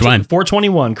birthday. Which one?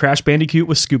 421 Crash Bandicoot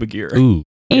with scuba gear. Ooh.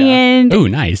 And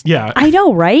nice. Yeah. I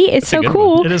know, right? It's so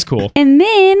cool. One. It is cool. And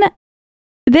then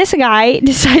this guy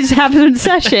decides to have a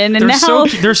session, and now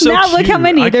look how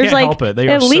many. There's like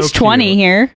at least 20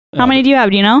 here. How many do you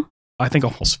have? Do you know? I think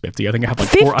almost 50. I think I have like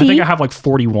 4. I think I have like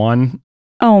 41.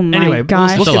 Oh my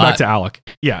gosh. Let's get back to Alec.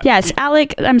 Yeah. Yes,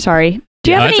 Alec. I'm sorry.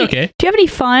 Do you have any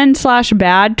fun /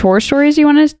 bad tour stories you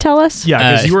want to tell us? Yeah,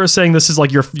 because you were saying this is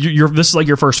like your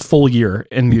first full year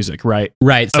in music, right?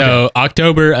 Right. So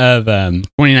October of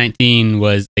 2019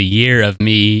 was a year of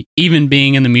me even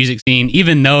being in the music scene,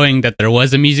 even knowing that there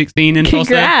was a music scene in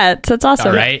Tulsa. Congrats! That's awesome.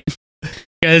 All right.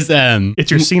 Because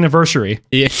it's your scene anniversary.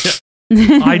 Yeah.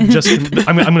 I'm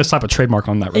going to slap a trademark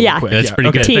on that really quick. That's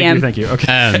pretty good. Thank you.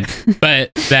 Okay.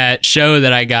 But that show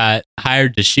that I got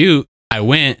hired to shoot, I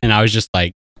went and I was just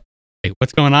like,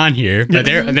 what's going on here? But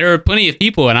there were plenty of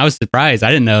people, and I was surprised. I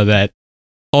didn't know that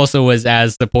Tulsa was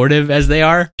as supportive as they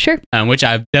are. Sure. Which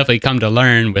I've definitely come to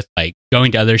learn with like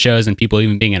going to other shows and people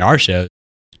even being at our shows.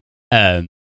 But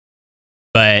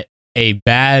a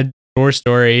bad tour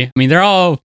story. I mean, they're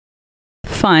all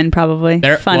fun, probably.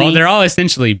 They're funny. Well, they're all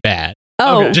essentially bad.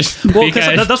 Oh, okay. Just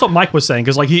because that's what Mike was saying.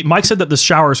 Because like Mike said that the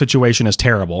shower situation is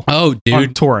terrible. Oh, dude,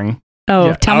 on touring.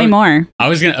 Oh, tell me more. I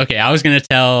was gonna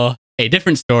tell a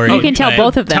different story. You can tell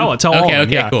both of them. Tell all of them.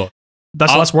 Okay, cool.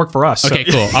 That's less work for us. Okay,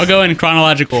 cool. I'll go in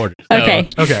chronological order. Okay.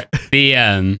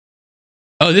 The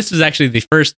this was actually the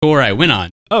first tour I went on.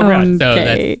 Oh, right.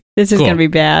 Okay. So this is gonna be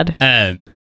bad.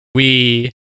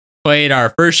 We played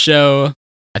our first show.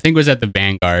 I think it was at the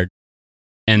Vanguard,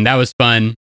 and that was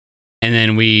fun. And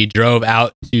then we drove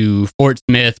out to Fort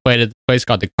Smith, played at the place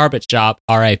called the Carpet Shop,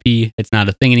 RIP. It's not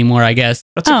a thing anymore, I guess.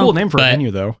 That's a cool name for a venue,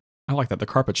 though. I like that, the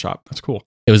Carpet Shop. That's cool.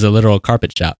 It was a literal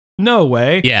carpet shop. No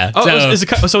way. Yeah. Oh,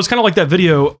 so it's kind of like that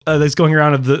video that's going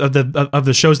around of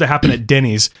the shows that happen at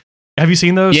Denny's. Have you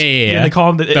seen those? Yeah. And they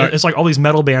call them. It's like all these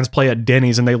metal bands play at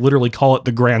Denny's, and they literally call it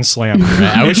the Grand Slam.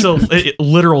 Right. It's a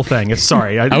literal thing. It's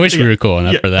sorry. I wish we were cool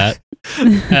enough for that.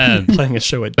 Playing a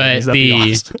show at Denny's.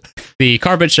 But the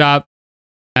carpet shop.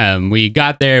 We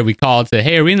got there. We called. Said,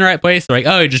 "Hey, are we in the right place?" They're like,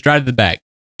 "Oh, just drive to the back."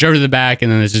 Drove to the back,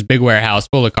 and then there's this big warehouse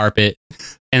full of carpet.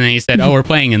 And then he said, "Oh, we're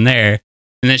playing in there."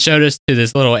 And it showed us to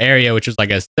this little area, which was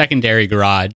like a secondary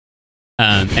garage.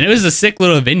 And it was a sick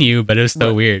little venue, but it was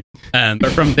so weird.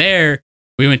 But from there,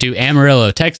 we went to Amarillo,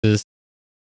 Texas.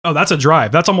 Oh, that's a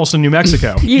drive. That's almost in New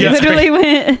Mexico. You literally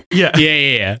went.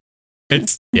 Yeah.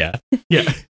 It's Yeah.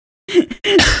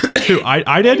 Who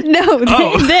I did? No,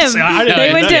 them. See, I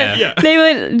didn't. They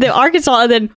went to Arkansas,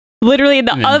 and then literally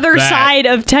the other side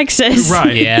of Texas.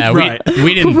 Right. Yeah. Right.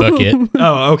 We didn't book it.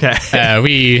 Oh, okay.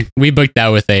 We booked that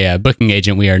with a booking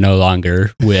agent we are no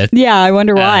longer with. Yeah, I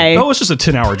wonder why. Oh, it's just a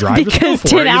 10-hour drive. Because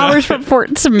 10 hours from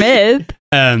Fort Smith.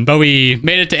 But we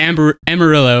made it to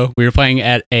Amarillo. We were playing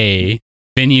at a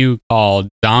venue called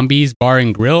Zombies Bar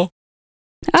and Grill.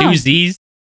 2 Z's.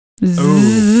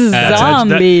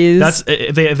 Zombies. That's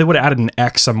they would have added an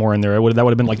X somewhere in there. That would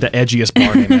have been like the edgiest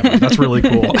bar name ever. That's really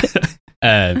cool.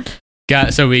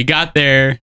 So we got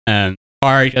there,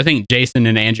 parked. I think Jason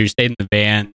and Andrew stayed in the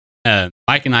van.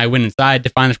 Mike and I went inside to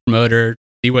find the promoter,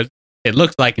 see what it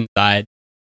looks like inside.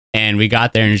 And we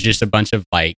got there, and it's just a bunch of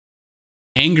like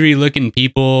angry looking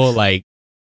people, like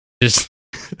just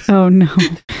oh no,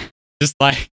 just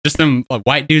some like,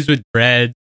 white dudes with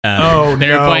dreads.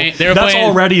 That's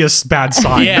already a bad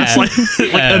sign. Yeah. That's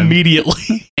like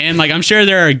immediately. And like I'm sure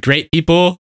there are great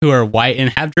people who are white and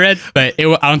have dreads, but I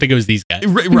don't think it was these guys.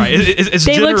 Right. It's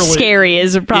they look scary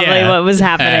is probably what was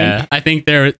happening. I think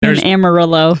there's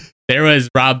Amarillo. There was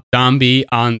Rob Zombie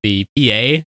on the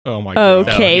PA. Oh my god.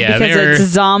 Okay, so, because it's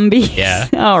zombies. Yeah.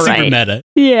 All right. Super meta.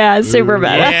 Yeah, super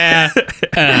meta.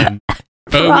 Yeah.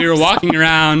 But we were walking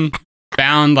around,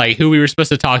 found like who we were supposed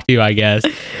to talk to, I guess.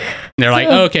 And they're like,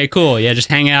 oh, okay, cool. Yeah, just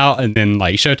hang out, and then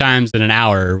like showtime's in an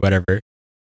hour or whatever.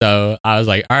 So I was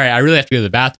like, all right, I really have to go to the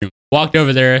bathroom. Walked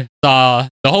over there, saw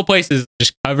the whole place is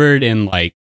just covered in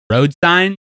like road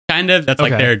signs, kind of. That's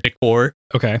like their decor.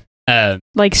 Okay.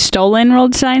 Like stolen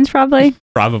road signs, probably?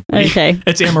 Probably. Okay.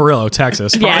 It's Amarillo,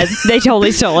 Texas. Yeah, they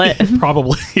totally stole it.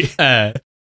 Probably.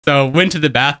 So went to the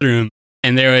bathroom,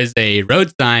 and there was a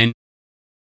road sign,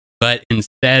 but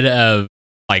instead of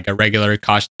like a regular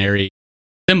cautionary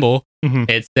symbol,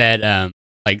 it said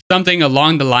like something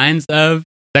along the lines of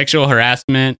sexual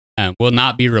harassment will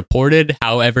not be reported.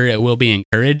 However, it will be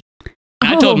encouraged.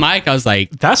 And I told Mike, I was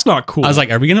like, that's not cool. I was like,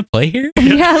 are we going to play here?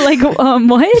 Yeah, like,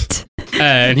 what?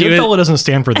 And Goodfella doesn't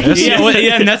stand for this. Yeah,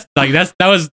 and that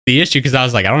was the issue, because I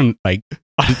was like, I don't like,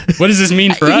 what does this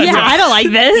mean for us? Yeah, I don't like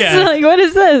this. Yeah. Like, what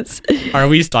is this? Are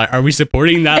we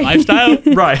supporting that lifestyle?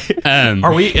 Right.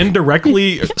 Are we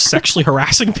indirectly sexually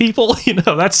harassing people? You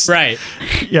know, that's right.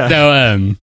 Yeah.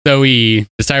 So we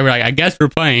decided, we're like, I guess we're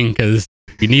playing because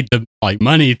we need the like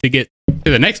money to get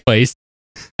to the next place.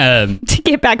 To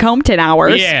get back home 10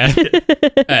 hours. Yeah.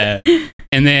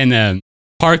 And then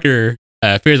Parker,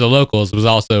 Fear the Locals, was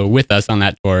also with us on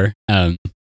that tour. And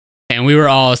we were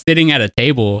all sitting at a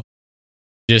table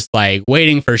just like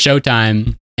waiting for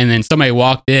showtime, and then somebody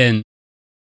walked in,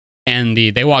 and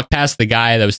they walked past the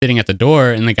guy that was sitting at the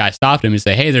door, and the guy stopped him and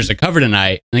said, "Hey, there's a cover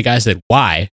tonight." And the guy said,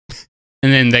 "Why?"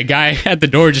 And then the guy at the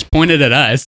door just pointed at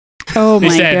us. Oh my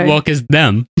god! He said, "Well, because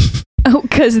them." Oh,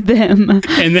 because them.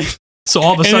 And then. So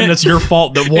all of a sudden, it's your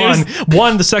fault that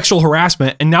one the sexual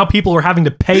harassment, and now people are having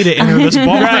to pay to enter this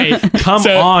bar. Right. Come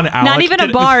on, Alec. Not even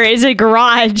a bar, it's a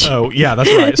garage. Oh yeah,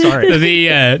 that's right. Sorry.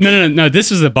 No. This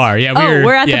was a bar. Yeah,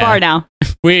 we're at the bar now.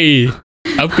 We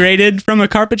upgraded from a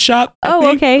carpet shop.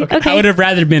 Oh, okay. I would have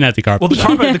rather been at the carpet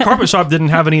shop. The carpet shop didn't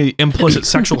have any implicit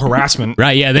sexual harassment.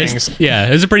 Right. Yeah.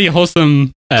 It was a pretty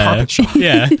wholesome carpet shop.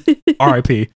 Yeah.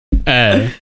 R.I.P.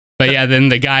 But yeah, then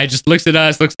the guy just looks at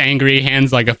us, looks angry,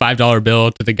 hands like a $5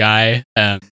 bill to the guy.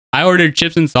 I ordered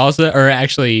chips and salsa, or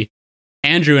actually,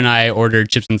 Andrew and I ordered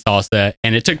chips and salsa,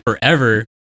 and it took forever.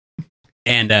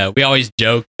 And we always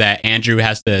joke that Andrew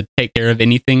has to take care of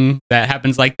anything that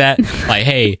happens like that. Like,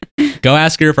 hey, go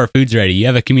ask her if our food's ready. You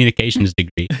have a communications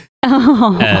degree.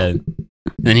 Oh.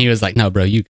 And he was like, "No, bro,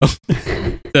 you go." So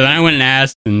then I went and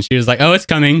asked, and she was like, "Oh, it's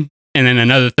coming." And then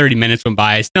another 30 minutes went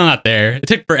by, still not there. It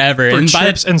took forever. For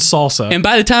chips and salsa. And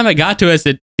by the time it got to us,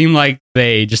 it seemed like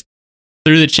they just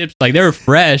threw the chips, like they were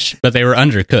fresh, but they were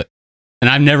undercooked.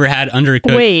 And I've never had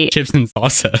undercooked chips and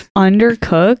salsa.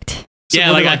 Undercooked? Yeah,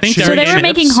 so like I think they were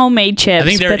making homemade chips. I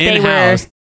think they're in-house.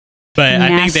 But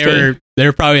nasty. I think they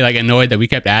were probably like annoyed that we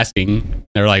kept asking.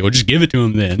 They were like, "Well, just give it to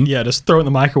them then." Yeah, just throw it in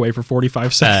the microwave for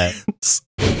 45 seconds.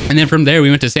 And then from there, we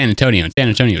went to San Antonio, and San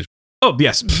Antonio was oh,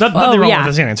 yes. Nothing wrong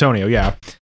with San Antonio. Yeah.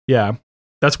 Yeah.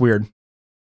 That's weird.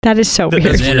 That is so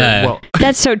weird.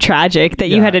 That's so tragic that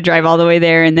you had to drive all the way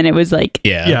there, and then it was like...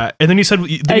 Yeah. And then you said...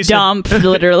 a dump,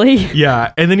 literally.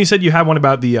 Yeah. And then you said you had one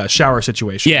about the shower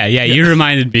situation. Yeah. You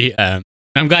reminded me.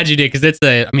 I'm glad you did, because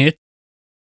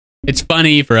it's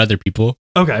funny for other people.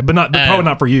 Okay, but probably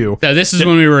not for you. So this is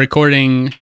when we were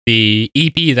recording the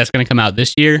EP that's going to come out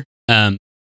this year.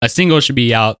 A single should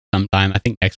be out sometime, I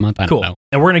think next month. I don't know.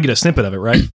 And we're going to get a snippet of it,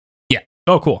 right? Yeah.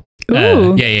 Oh, cool.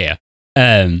 Yeah.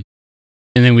 And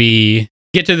then we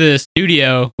get to the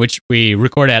studio, which we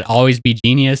record at Always Be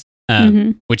Genius,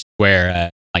 which is where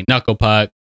like Knuckle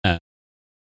Puck,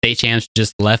 State Champs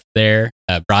just left there.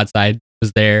 Broadside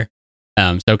was there.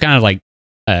 So kind of like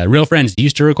Real Friends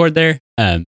used to record there.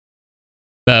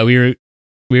 But we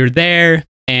were there,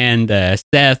 and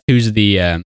Seth, who's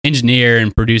the engineer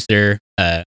and producer,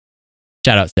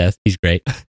 shout out Seth, he's great.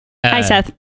 Hi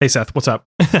Seth. Hey Seth, what's up?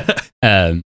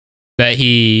 But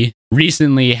he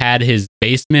recently had his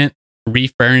basement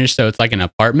refurnished, so it's like an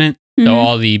apartment. So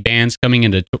all the bands coming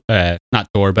into not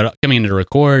tour, but coming into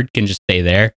record can just stay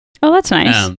there. Oh, that's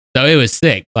nice. So it was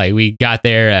sick. Like we got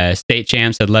there, State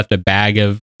Champs had left a bag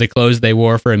of the clothes they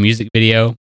wore for a music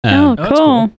video.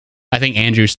 Cool. I think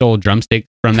Andrew stole drumsticks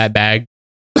from that bag.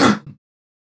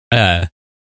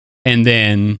 And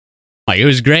then like it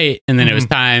was great. And then it was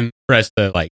time for us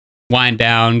to like wind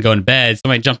down, go to bed.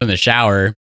 Somebody jumped in the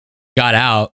shower, got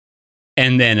out,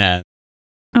 and then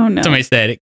somebody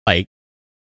said like,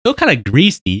 "Feel kind of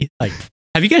greasy. Like,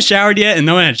 have you guys showered yet?" And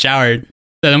no one had showered.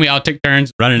 So then we all took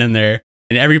turns running in there,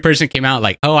 and every person came out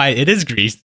like, "Oh, it is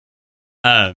greased."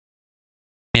 And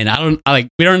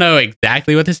we don't know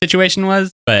exactly what the situation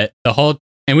was, but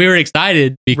and we were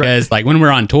excited because like when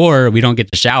we're on tour, we don't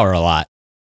get to shower a lot.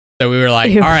 So we were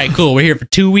like, all right, cool. We're here for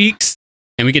 2 weeks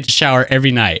and we get to shower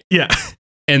every night. Yeah.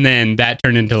 And then that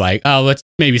turned into like, oh, let's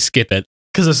maybe skip it.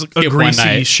 Because it's a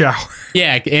greasy shower.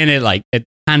 Yeah. And it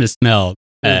kind of smelled.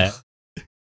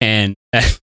 And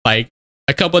like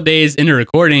a couple of days into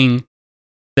recording,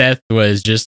 Seth was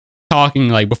just talking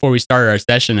like before we started our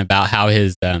session about how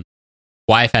his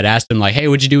wife had asked him like, "Hey,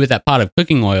 what'd you do with that pot of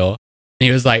cooking oil?" And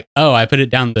he was like, "Oh, I put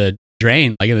it down the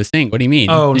drain, like in the sink. What do you mean?"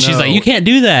 Oh, and she's like, "You can't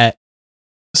do that."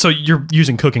 So you're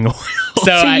using cooking oil.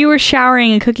 So you were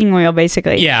showering in cooking oil,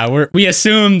 basically. Yeah, we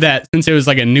assumed that since it was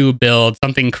like a new build,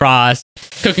 something crossed,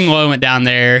 cooking oil went down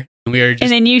there, and we were just...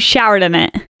 And then you showered in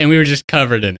it. And we were just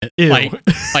covered in it. Ew. Like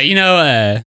you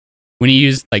know, when you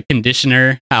use like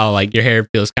conditioner, how like your hair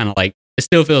feels kind of like, it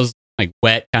still feels like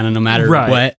wet, kind of no matter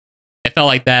what. It felt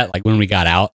like that, like when we got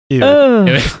out. Ew.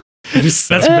 That's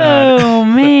bad. Oh,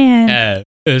 man.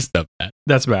 It was so bad.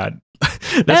 That's bad.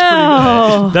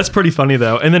 That's pretty funny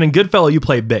though. And then in Goodfella, you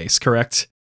play bass, correct?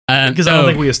 Because I don't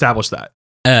think we established that.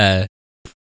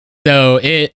 So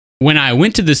when I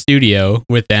went to the studio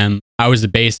with them, I was the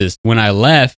bassist. When I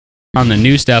left on the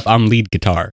new stuff, I'm lead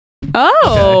guitar.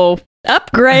 Oh, okay.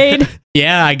 Upgrade.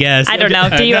 Yeah, I guess. I don't know.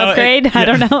 Do you upgrade? I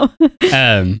don't know.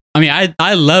 I mean,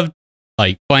 I love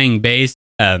like playing bass,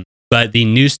 but the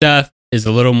new stuff is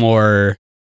a little more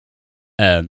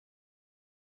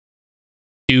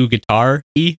too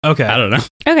guitar-y. Okay. I don't know.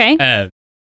 Okay.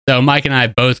 So Mike and I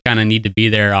both kind of need to be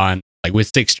there on like with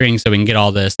 6 strings so we can get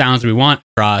all the sounds we want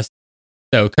across.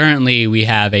 So currently we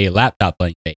have a laptop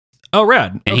playing bass. Oh,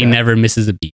 rad. And he never misses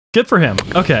a beat. Good for him.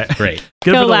 Okay. Great.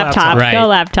 Good Go for the laptop. Right. Go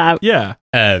laptop. Yeah.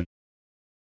 But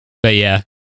yeah.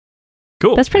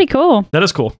 Cool. That's pretty cool. That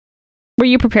is cool. Were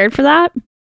you prepared for that?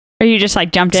 Or you just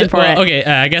like jumped in for it? Okay,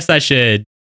 I guess I should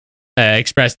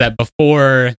express that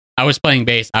before I was playing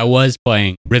bass, I was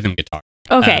playing rhythm guitar.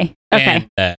 Okay. Okay.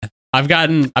 And, I've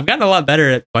gotten a lot better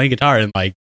at playing guitar and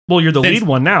like. Well, you're the lead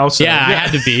one now, so yeah, I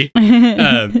had to be.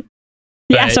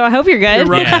 Yeah, so I hope you're good.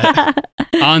 You're right.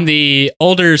 Yeah. On the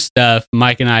older stuff,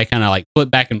 Mike and I kind of like flip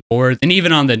back and forth, and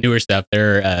even on the newer stuff,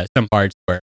 there are some parts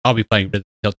where I'll be playing rhythm,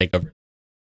 he'll take over.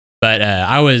 But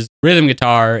I was rhythm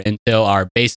guitar until our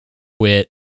bass quit.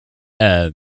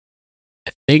 I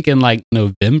think in like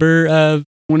November of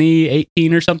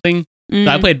 2018 or something. So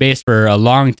I played bass for a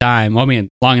long time. Well, I mean,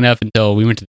 long enough until we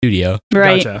went to the studio.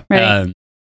 Right. Gotcha. Right.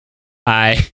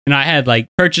 I had like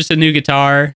purchased a new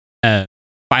guitar.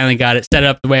 Finally got it set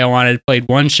up the way I wanted. Played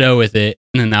one show with it,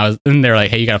 and then they're like,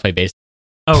 "Hey, you gotta play bass."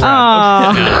 Oh, right.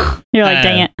 Okay. You're like,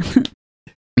 dang it.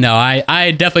 No,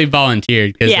 I definitely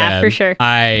volunteered because for sure.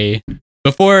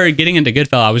 Before getting into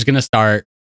Goodfella, I was gonna start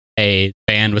a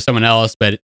band with someone else,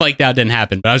 but flaked out, didn't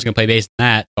happen. But I was gonna play bass in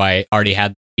that, so I already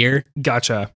had the gear.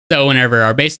 Gotcha. So whenever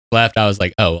our bassist left, I was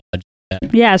like, "Oh, I'll do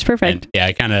that." Yeah, it's perfect. And yeah,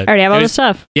 I kind of already have all the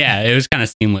stuff. Yeah, it was kind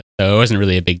of seamless, so it wasn't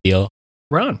really a big deal.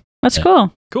 Run. That's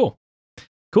cool.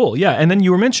 Cool. Yeah. And then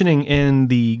you were mentioning in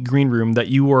the green room that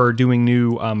you were doing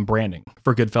new branding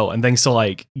for Goodfella and things to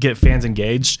like get fans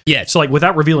engaged. Yeah. So like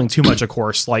without revealing too much, of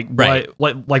course, like right.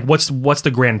 what's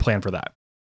the grand plan for that?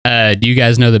 Do you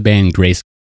guys know the band Grace?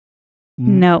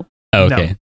 No. Oh,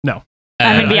 okay. No.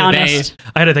 I'm gonna be honest.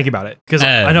 I had to think about it because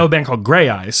I know a band called Gray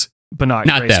Eyes, but not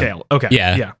Grayscale. Okay.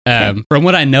 Yeah. Yeah. From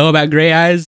what I know about Gray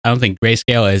Eyes, I don't think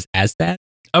Grayscale is as sad.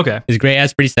 Okay. Is Gray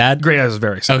Eyes pretty sad? Gray Eyes is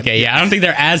very sad. Okay, yeah, I don't think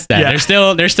they're as sad.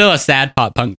 Yeah. They're still a sad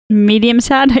pop punk. Medium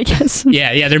sad, I guess.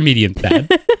 Yeah, they're medium sad.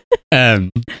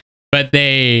 But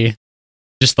they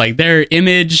just like their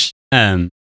image. They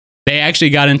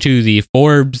actually got into the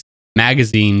Forbes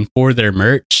magazine for their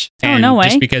merch. And no way!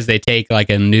 Just because they take like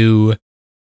a new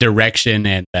direction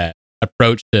and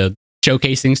approach to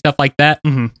showcasing stuff like that.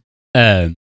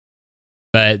 Mm-hmm.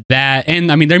 But that,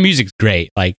 and I mean, their music's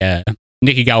great. Like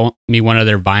Nikki got me one of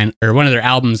their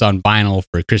albums on vinyl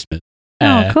for Christmas.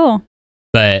 Cool.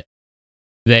 But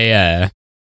they're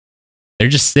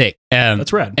just sick.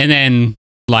 That's rad. And then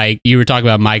like you were talking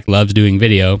about, Mike loves doing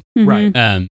video, Mm-hmm.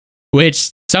 Right?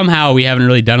 Which somehow we haven't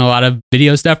really done a lot of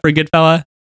video stuff for Goodfella.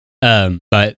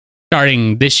 But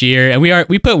starting this year, and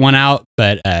we put one out,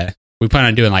 but we plan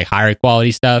on doing like higher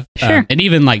quality stuff, Sure. and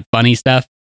even like funny stuff.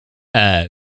 But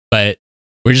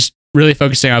we're just really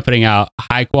focusing on putting out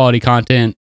high quality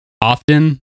content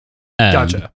often.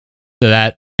 Gotcha. So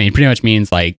that, I mean, pretty much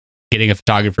means like getting a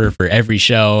photographer for every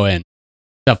show and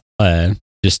stuff.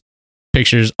 Just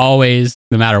pictures always,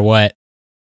 no matter what.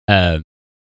 And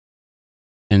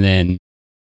then,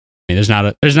 I mean, there's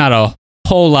not a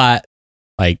whole lot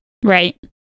like right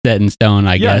set in stone,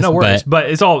 I guess. No worries. But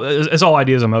it's all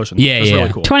ideas and emotions. Yeah, That's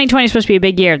really cool. 2020 is supposed to be a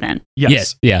big year then.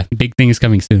 Yes. Yeah. Big things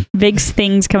coming soon. Big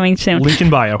things coming soon. Link in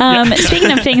bio.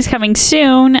 Speaking of things coming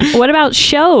soon, what about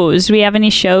shows? Do we have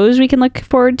any shows we can look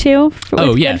forward to with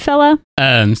Goodfella?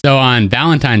 So on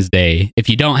Valentine's Day, if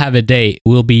you don't have a date,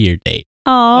 we'll be your date.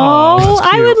 Oh,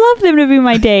 I would love them to be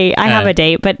my date. I have a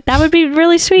date, but that would be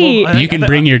really sweet. Well, you can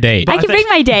bring your date. I can bring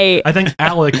my date. I think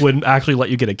Alec would actually let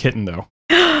you get a kitten though,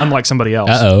 unlike somebody else.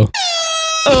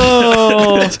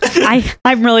 Oh,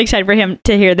 I'm really excited for him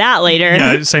to hear that later.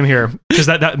 Yeah, same here. Because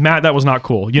that Matt, that was not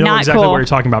cool. You know not exactly cool. what you're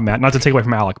talking about, Matt. Not to take away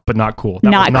from Alec, but not cool. That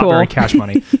not was not cool. very cash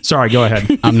money. Sorry, go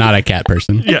ahead. I'm not a cat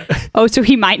person. Yeah. Oh, so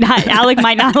he might not. Alec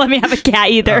might not let me have a cat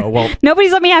either. Oh, well,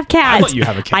 nobody's let me have cats. I'll let you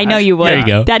have a cat. I know you would. There you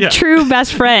go. That true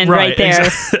best friend right there.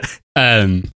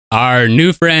 Exactly. Our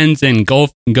new friends in Go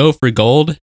for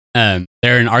Gold. They're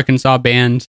an Arkansas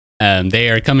band. They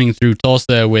are coming through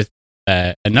Tulsa with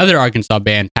another Arkansas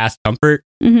band, Past Comfort,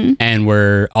 and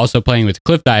we're also playing with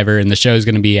Cliff Diver, and the show is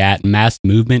going to be at Mass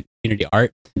Movement Community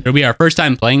Art. It'll be our first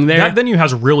time playing there. That venue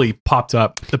has really popped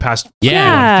up the past few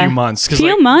months.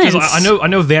 Months. I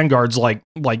know Vanguard's like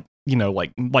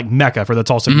Mecca for the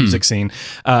Tulsa music scene.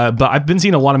 But I've been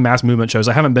seeing a lot of Mass Movement shows.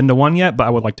 I haven't been to one yet, but I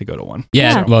would like to go to one.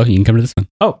 Yeah. Well, you can come to this one.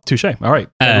 Oh, touche. All right.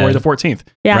 February the 14th.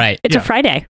 Yeah. Right. It's a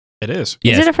Friday. It is.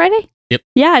 Yes. Is it a Friday? Yep.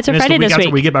 Yeah, it's a Friday this week.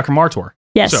 After we get back from our tour.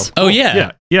 Yes. So, oh,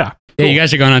 yeah. Yeah. Cool. Yeah, you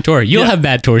guys are going on tour. You'll have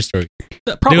bad tour stories.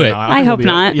 Probably Do it. not. I hope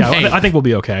not. I think we'll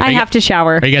be okay. I have to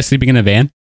shower. Are you guys sleeping in a van?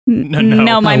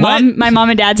 No, my mom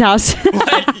and dad's house.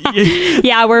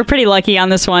 Yeah, we're pretty lucky on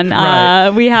this one. Right.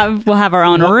 We'll have our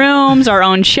own rooms, our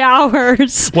own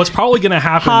showers. What's probably going to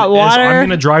happen is I'm going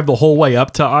to drive the whole way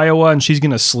up to Iowa and she's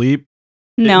going to sleep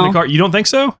in the car. You don't think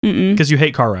so? Because you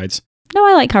hate car rides. No,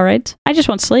 I like car rides. I just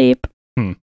won't sleep.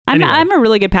 I'm a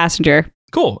really good passenger.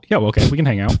 Cool. Yeah, well, okay. We can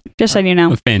hang out. Just so you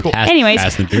know. Fantastic. Cool. Anyways,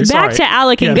 passengers. Back to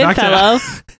Alec and Goodfella.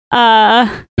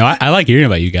 No, I like hearing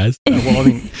about you guys.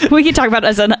 We can talk about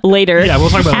us later. Yeah, we'll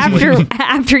talk about later.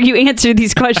 After you answer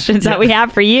these questions that we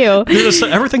have for you.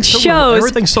 Everything's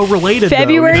so related.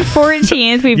 February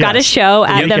 14th, we've got a show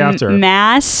at the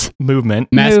Mass Movement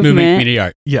Community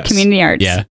Art. Yes. Community Arts.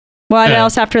 Yeah. What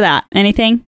else after that?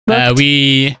 Anything?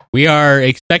 We are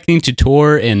expecting to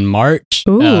tour in March.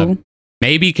 Ooh.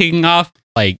 Maybe kicking off,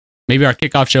 maybe our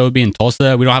kickoff show would be in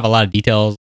Tulsa. We don't have a lot of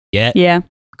details yet. Yeah.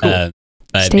 Cool.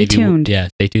 But stay tuned.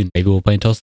 Stay tuned. Maybe we'll play in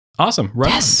Tulsa. Awesome. Right.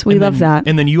 Yes, we love that.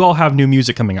 And then you all have new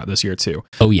music coming out this year too.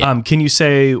 Oh yeah. Can you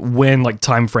say when,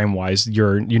 time frame wise,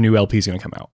 your new LP is going to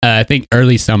come out? I think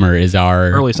early summer is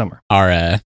our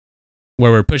where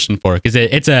we're pushing for, because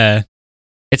it's a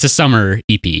summer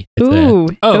EP. It's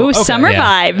summer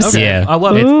vibes. Okay. Yeah, I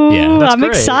love it. Yeah, I'm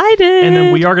great. excited. And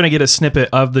then we are going to get a snippet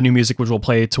of the new music, which we'll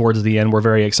play towards the end. We're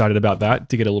very excited about that,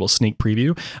 to get a little sneak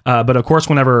preview. But of course,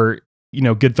 whenever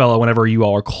Goodfella, whenever you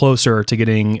all are closer to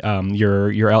getting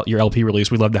your LP release,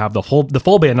 we'd love to have the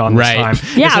full band on this time.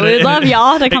 Yeah, we'd love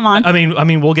y'all to come on. I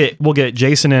mean, we'll get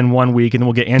Jason in 1 week, and then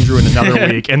we'll get Andrew in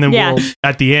another week, and then we'll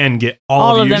at the end get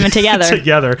all of them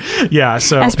together. Yeah,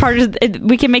 so as part of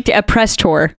we can make a press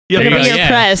tour. Yeah,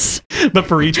 press. But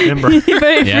for each member,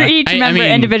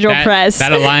 individual press.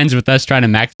 That aligns with us trying to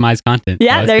maximize content.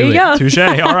 Yeah, there you go. Touche.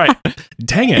 All right.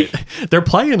 Dang it, they're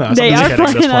playing us. They are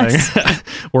playing us.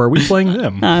 Or are we playing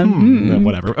them?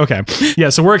 Whatever. Okay. Yeah,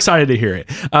 so we're excited to hear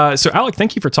it. So Alec,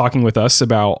 thank you for talking with us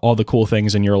about all the cool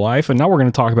things in your life, and now we're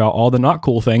going to talk about all the not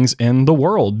cool things in the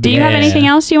world. Do you have anything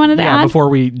else you wanted to add before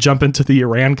we jump into the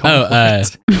Iran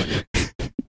conflict?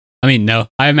 No.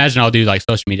 I imagine I'll do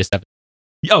social media stuff.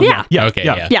 Oh yeah. Okay.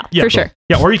 Yeah, for sure.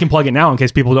 Yeah, or you can plug it now in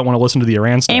case people don't want to listen to the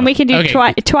Iran stuff. And we can do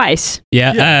twice.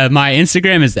 Yeah. My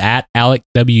Instagram is at Alec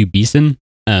W. Beeson.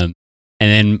 And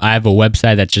then I have a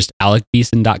website that's just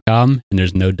alecbeeson.com, and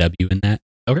there's no W in that.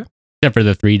 Okay. Except for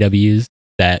the 3 W's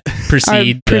that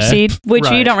precede. Which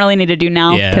you don't really need to do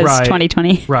now because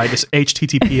 2020. Right. It's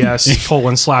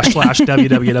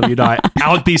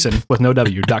https://www.alecbeeson with no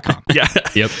w.com. Yeah.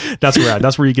 Yep. That's rad.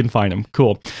 That's where you can find him.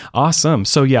 Cool. Awesome.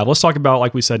 So yeah, let's talk about,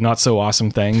 like we said, not so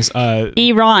awesome things.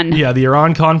 Iran. Yeah, the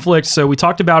Iran conflict. So we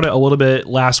talked about it a little bit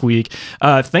last week.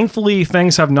 Thankfully,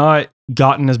 things have not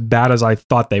gotten as bad as I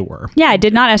thought they were. Yeah, it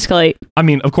did not escalate. I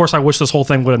mean, of course, I wish this whole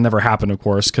thing would have never happened, of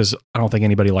course, because I don't think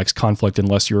anybody likes conflict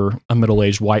unless you're a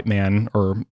middle-aged white man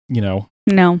or,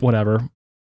 whatever,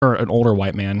 or an older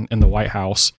white man in the White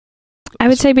House. I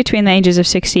would say between the ages of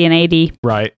 60 and 80.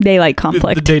 Right. They like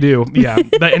conflict. They do. Yeah.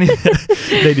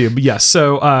 They do. But yes.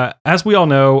 So, as we all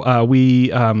know, we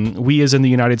as in the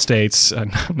United States,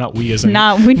 not we as in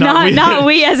not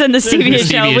we as in the Stevia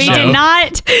show.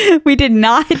 We did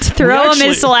not throw a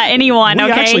missile at anyone.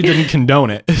 We actually didn't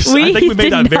condone it. So I think we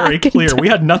made that very clear. We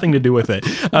had nothing to do with it.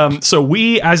 So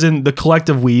we, as in the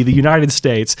collective we, the United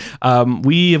States,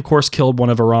 we of course killed one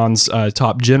of Iran's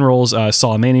top generals.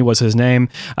 Soleimani was his name,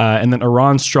 and then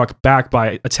Iran struck back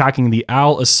by attacking the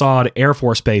Al-Assad Air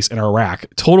Force Base in Iraq.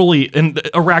 Totally, in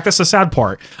Iraq, that's the sad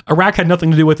part. Iraq had nothing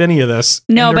to do with any of this.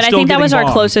 No, but I think that was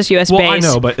our closest U.S. base. Well, I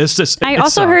know, but it's just... I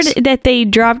also heard that they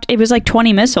dropped, it was like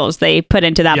 20 missiles they put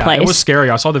into that place. It was scary.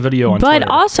 I saw the video on Twitter.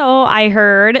 But also, I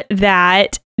heard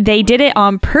that they did it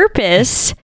on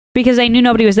purpose because they knew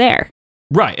nobody was there.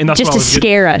 Right, and that's just to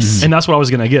scare us. And that's what I was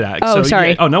going to get at. Oh,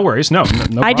 sorry. Yeah, no worries. No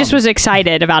I just was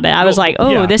excited about it. I was like,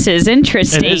 this is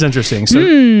interesting. It is interesting.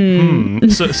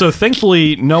 So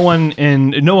thankfully, no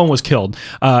one was killed,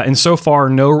 and so far,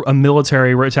 no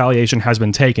military retaliation has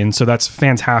been taken. So that's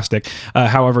fantastic.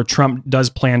 However, Trump does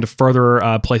plan to further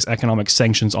place economic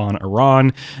sanctions on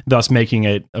Iran, thus making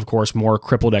it, of course, more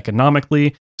crippled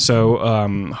economically. So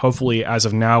hopefully, as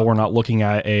of now, we're not looking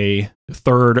at a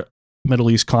third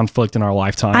Middle East conflict in our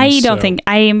lifetime. I don't think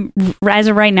as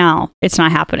of right now, it's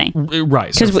not happening.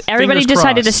 Right. Because everybody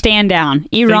decided to stand down.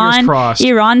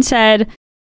 Iran said,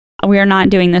 we are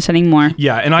not doing this anymore.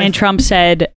 Yeah. And Trump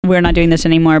said, we're not doing this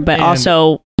anymore, but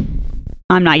also,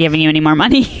 I'm not giving you any more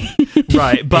money.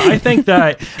 Right. But I think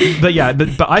that,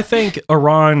 but I think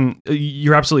Iran,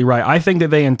 you're absolutely right. I think that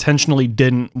they intentionally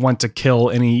didn't want to kill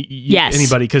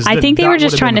anybody because I think they were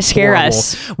just trying to scare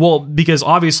us. Well, because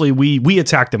obviously we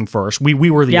attacked them first. We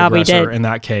were the aggressor in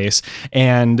that case.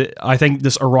 And I think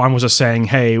this Iran was just saying,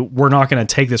 hey, we're not going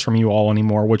to take this from you all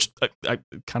anymore, which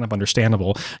kind of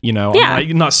understandable,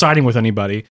 I'm not siding with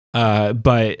anybody.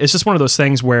 But it's just one of those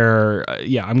things where,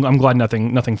 I'm glad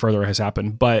nothing further has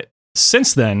happened. But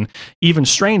since then, even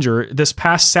stranger, this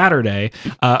past Saturday,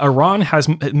 Iran has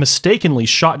mistakenly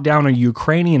shot down a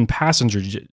Ukrainian passenger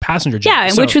jet. Yeah,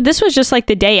 this was just like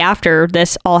the day after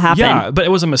this all happened. Yeah, but it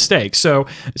was a mistake. So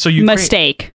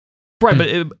mistake.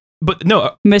 Right, but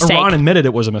no, mistake. Iran admitted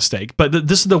it was a mistake. But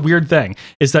this is the weird thing,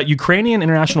 is that Ukrainian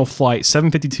International Flight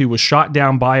 752 was shot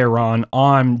down by Iran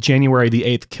on January the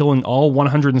 8th, killing all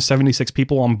 176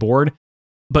 people on board.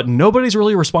 But nobody's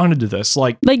really responded to this.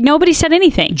 Like nobody said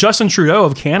anything. Justin Trudeau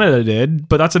of Canada did,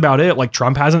 but that's about it. Like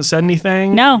Trump hasn't said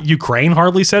anything. No. Ukraine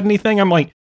hardly said anything. I'm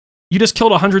like, you just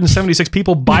killed 176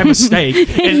 people by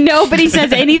mistake. And nobody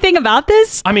says anything about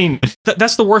this? I mean,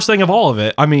 that's the worst thing of all of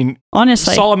it. I mean,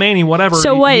 honestly. Soleimani, whatever.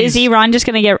 So what, is Iran just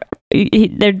going to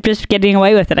they're just getting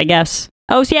away with it, I guess.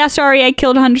 Oh, yeah, sorry, I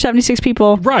killed 176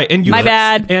 people. Right. And my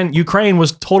bad. And Ukraine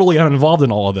was totally uninvolved in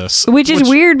all of this. Which is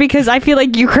weird because I feel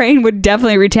like Ukraine would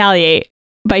definitely retaliate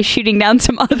by shooting down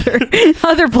some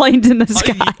other planes in the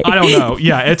sky. I don't know.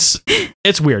 Yeah,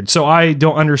 it's weird. So I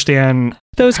don't understand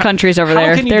those countries over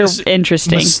there. They're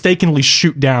interesting. Mistakenly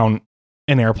shoot down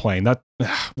an airplane. That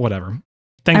whatever.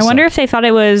 I wonder if they thought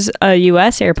it was a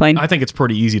U.S. airplane. I think it's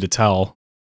pretty easy to tell.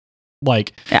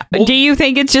 Do you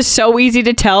think it's just so easy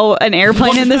to tell an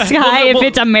airplane in the sky if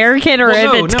it's American or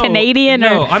if it's Canadian?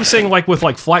 No, I'm saying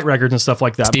with flight records and stuff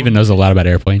like that. Steven knows a lot about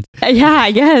airplanes. Yeah,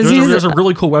 I guess. There's a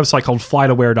really cool website called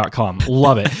flightaware.com.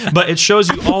 Love it. But it shows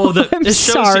you all of the it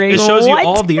shows you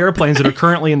all of the airplanes that are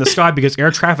currently in the sky, because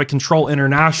air traffic control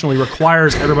internationally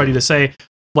requires everybody to say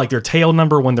their tail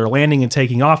number when they're landing and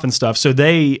taking off and stuff. So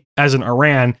they, as in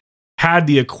Iran, had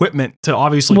the equipment to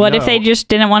obviously What if they just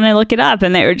didn't want to look it up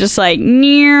and they were just like,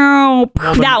 no,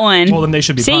 that one. Well, then they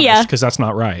should be punished, because that's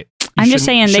not right. I'm just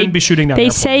saying they shouldn't be shooting down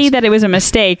airplanes. Say that it was a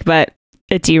mistake, but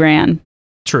it's Iran.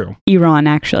 True. Iran,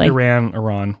 actually.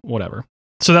 Iran, whatever.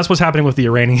 So that's what's happening with the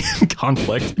Iranian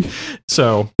conflict.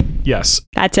 So, yes.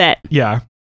 That's it. Yeah.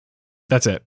 That's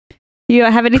it. You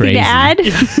have anything to add?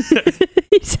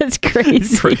 He says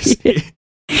crazy.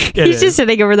 He's just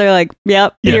sitting over there like,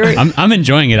 yep. Yeah. I'm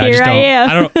enjoying it.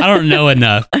 I don't know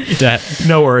enough.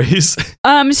 No worries.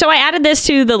 So I added this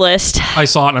to the list. I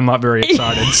saw it and I'm not very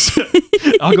excited. So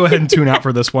I'll go ahead and tune out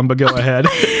for this one, but go ahead.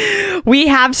 We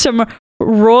have some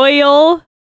royal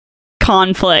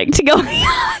conflict going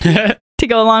on to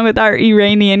go along with our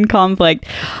Iranian conflict.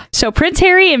 So Prince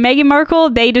Harry and Meghan Markle,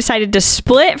 they decided to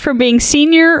split from being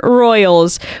senior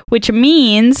royals, which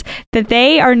means that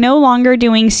they are no longer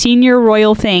doing senior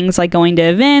royal things like going to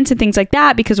events and things like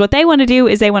that, because what they want to do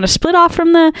is they want to split off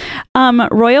from the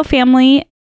royal family.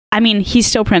 I mean, he's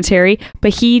still Prince Harry,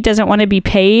 but he doesn't want to be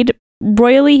paid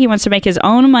royally. He wants to make his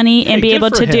own money and be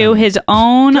able to do his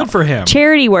own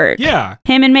charity work. Yeah.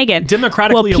 Him and Meghan.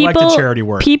 Democratically elected charity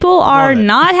work. People are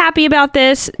not happy about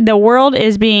this. The world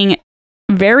is being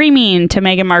very mean to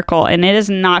Meghan Markle, and it is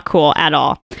not cool at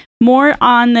all. More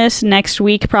on this next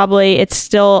week, probably. It's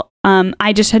still,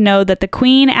 I just know that the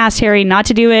Queen asked Harry not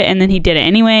to do it, and then he did it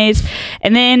anyways.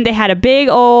 And then they had a big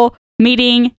old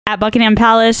meeting at Buckingham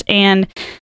Palace, and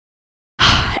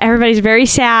everybody's very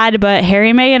sad, but Harry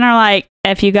and Meghan are like,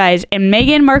 F you guys. And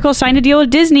Meghan Markle signed a deal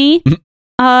with Disney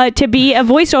to be a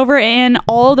voiceover, and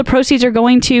all the proceeds are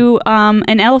going to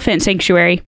an elephant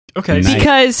sanctuary. Okay. Nice.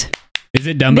 Because is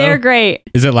it Dumbo? They're great.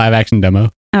 Is it live action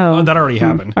Dumbo? Oh, that already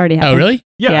happened. Oh, really?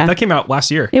 Yeah, that came out last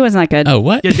year. It wasn't that good. Oh,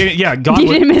 what? Yeah, you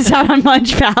didn't miss out on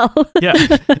much, pal. Yeah.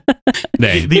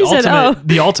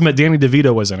 The ultimate Danny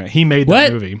DeVito was in it. He made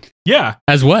that movie. Yeah.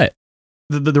 As what?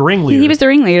 The ringleader. He was the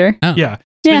ringleader. Oh. Yeah.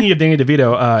 Speaking of Danny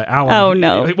DeVito, Alan. Oh,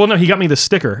 no. Well, no, he got me the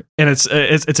sticker, and it's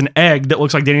an egg that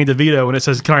looks like Danny DeVito, and it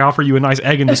says, "Can I offer you a nice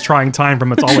egg in this trying time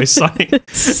from It's Always Sunny?"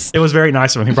 It was very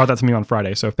nice of him. He brought that to me on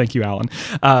Friday, so thank you, Alan.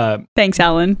 Thanks,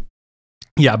 Alan.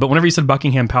 Yeah, but whenever you said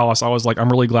Buckingham Palace, I was like, I'm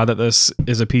really glad that this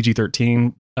is a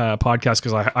PG-13 podcast,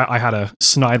 because I had a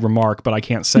snide remark, but I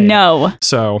can't say no. it.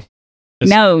 So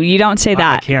No, you don't say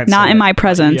that. I can't. Not in my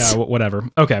presence. Yeah, whatever.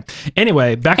 Okay.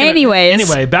 Anyway, back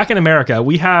in America,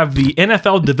 we have the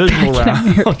NFL divisional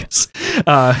rounds.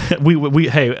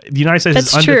 The United States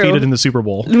is undefeated in the Super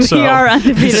Bowl. We are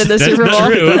undefeated in the Super Bowl.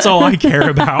 That's all I care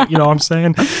about. You know what I'm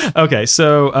saying? Okay,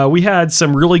 so we had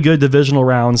some really good divisional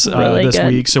rounds this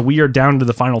week. So we are down to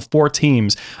the final 4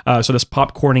 teams. So just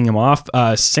popcorning them off.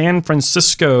 San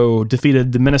Francisco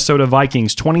defeated the Minnesota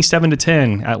Vikings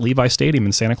 27-10 at Levi Stadium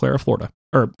in Santa Clara, Florida.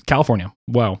 Or California.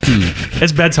 Wow.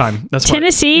 It's bedtime. That's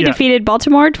Tennessee defeated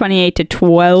Baltimore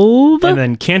 28-12. And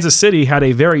then Kansas City had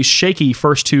a very shaky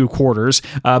first 2 quarters,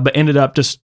 but ended up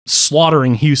just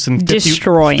slaughtering Houston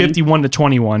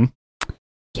 51-21.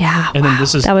 Yeah. And then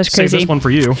that was crazy. Save this one for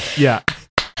you. Yeah.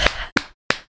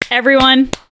 Everyone,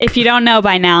 if you don't know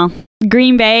by now,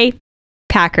 Green Bay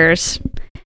Packers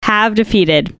have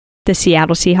defeated the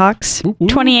Seattle Seahawks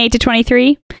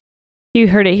 28-23. You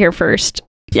heard it here first.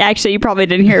 Yeah, actually, you probably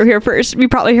didn't hear it here first. You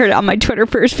probably heard it on my Twitter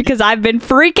first because I've been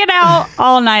freaking out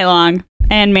all night long.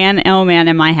 And man, oh man,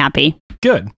 am I happy.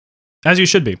 Good. As you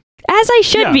should be. As I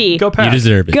should be. Go Pack. You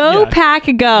deserve it. Go Pack,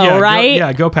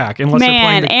 right? Go Pack.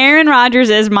 Man, Aaron Rodgers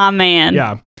is my man.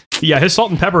 Yeah. Yeah, his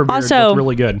salt and pepper beard looked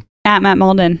really good. At Matt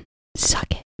Molden.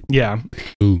 Suck it. Yeah.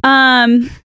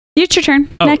 It's your turn.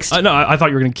 Next. No, I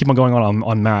thought you were going to keep on going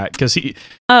on Matt because he...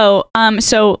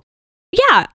 So...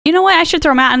 Yeah, you know what? I should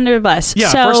throw Matt under the bus. Yeah,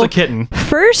 so, first the kitten.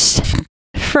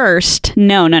 First.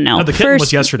 No. The kitten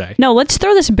was yesterday. No, let's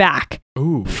throw this back.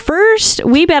 Ooh. First,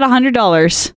 we bet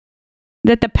 $100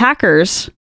 that the Packers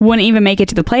wouldn't even make it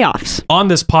to the playoffs. On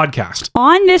this podcast.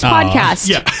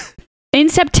 Yeah. In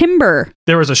September.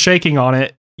 There was a shaking on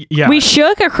it. Yeah. We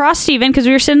shook across Steven because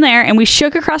we were sitting there and we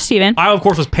shook across Steven. I, of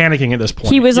course, was panicking at this point.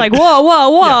 He was like,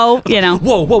 whoa, yeah. You know.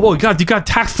 Whoa. You got to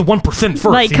tax the 1% first.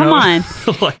 Like, come on.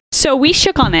 So we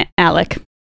shook on it, Alec.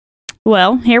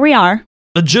 Well, here we are.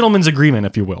 A gentleman's agreement,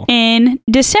 if you will. In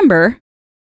December,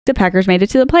 the Packers made it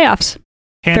to the playoffs.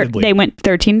 Handedly. They went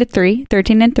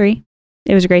 13-3.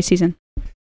 It was a great season.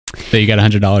 So you got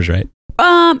 $100, right?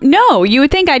 No, you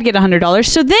would think I'd get $100.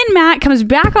 So then Matt comes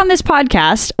back on this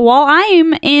podcast while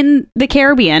I'm in the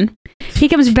Caribbean. He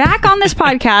comes back on this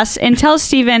podcast and tells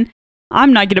Steven,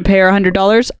 I'm not going to pay her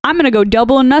 $100. I'm going to go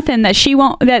double or nothing that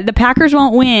the Packers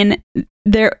won't win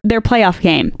their playoff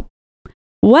game.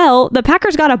 Well, the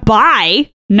Packers got a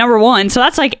bye, number 1. So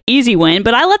that's like easy win,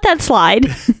 but I let that slide.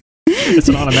 It's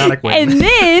an automatic win. And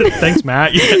then thanks,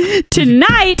 Matt.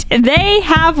 Tonight they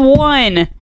have won.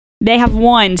 They have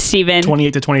won, Steven.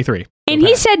 28-23. And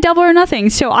he said double or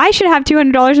nothing. So I should have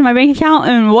 $200 in my bank account.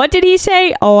 And what did he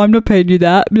say? Oh, I'm not paying you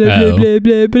that. Blah, blah, blah,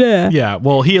 blah, blah. Yeah,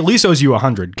 well, he at least owes you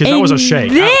 100 because that was a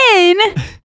shake. And then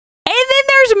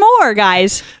there's more,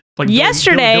 guys. Like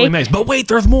yesterday. Billy Mays. But wait,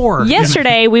 there's more.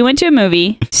 Yesterday, we went to a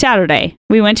movie. Saturday,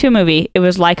 we went to a movie. It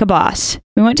was Like a Boss.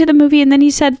 We went to the movie and then he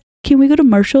said, can we go to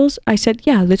Marshall's? I said,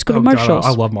 yeah, let's go to Marshall's.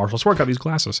 God, I love Marshall's. Where I got these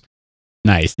glasses.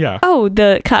 Nice. Yeah. Oh,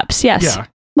 the cups. Yes. Yeah.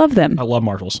 Love them. I love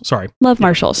Marshalls. Sorry. Love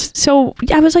Marshalls. So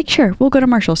I was like, sure, we'll go to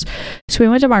Marshalls. So we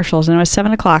went to Marshalls and it was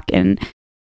 7:00 and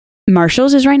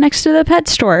Marshalls is right next to the pet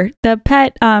store. The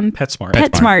PetSmart.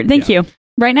 PetSmart. Thank you.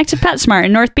 Right next to PetSmart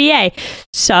in North BA.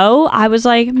 So I was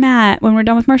like, Matt, when we're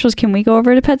done with Marshalls, can we go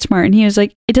over to PetSmart? And he was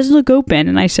like, it doesn't look open.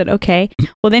 And I said, okay.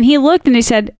 Well, then he looked and he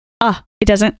said, it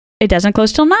doesn't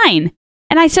close till 9.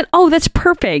 And I said, oh, that's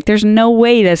perfect. There's no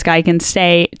way this guy can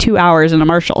stay 2 hours in a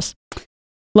Marshalls.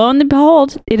 Lo and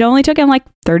behold, it only took him like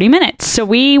 30 minutes. So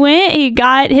we went, he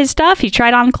got his stuff, he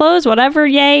tried on clothes, whatever,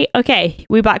 yay. Okay,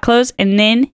 we bought clothes, and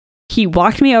then he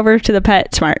walked me over to the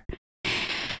PetSmart.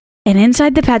 And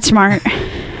inside the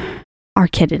PetSmart are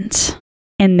kittens.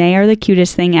 And they are the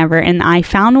cutest thing ever. And I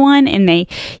found one, and I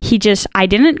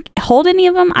didn't hold any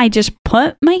of them. I just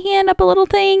put my hand up a little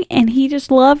thing, and he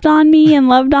just loved on me,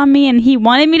 and he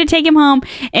wanted me to take him home.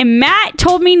 And Matt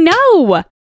told me no.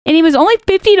 And he was only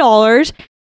 $50.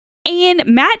 And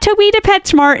Matt took me to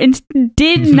PetSmart and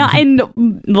did not and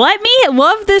let me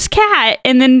love this cat,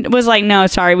 and then was like, "No,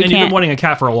 sorry, we can't." You've been wanting a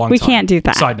cat for a long time. We can't do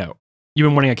that. Side note: you've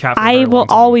been wanting a cat. For I will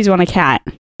always want a cat.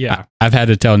 Yeah, I've had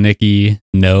to tell Nikki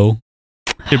no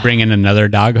to bring in another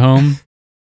dog home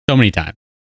so many times.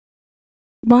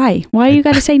 Why? Why you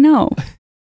got to say no?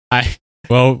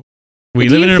 We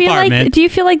live in an apartment. Do you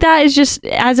feel like that is just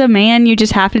as a man, you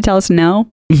just have to tell us no?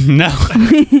 No.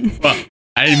 Well,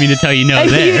 I didn't mean to tell you no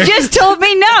there. You just told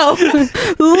me no.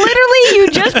 Literally, you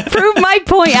just proved my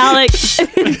point, Alec.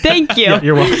 Thank you. Yeah,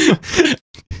 you're welcome.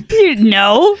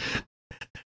 No.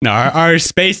 No, our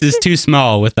space is too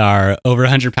small with our over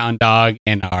 100-pound dog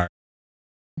and our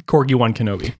Corgi 1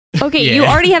 Kenobi. Okay, you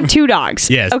already have 2 dogs.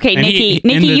 Yes. Okay, and Nikki,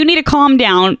 you need to calm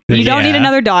down. You don't need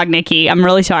another dog, Nikki. I'm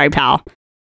really sorry, pal.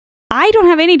 I don't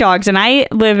have any dogs, and I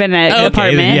live in an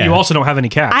apartment. You also don't have any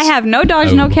cats. I have no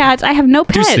dogs, no cats. I have no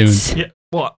pets. Too soon. Yeah,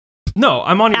 well, no,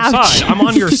 I'm on your side. I'm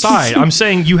on your side. I'm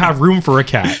saying you have room for a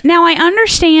cat. Now, I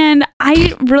understand.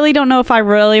 I really don't know if I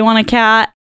really want a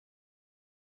cat,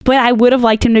 but I would have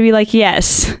liked him to be like,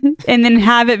 yes, and then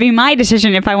have it be my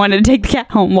decision if I wanted to take the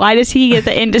cat home. Why does he get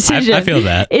the indecision? I feel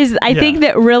that. I think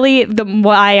that really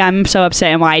why I'm so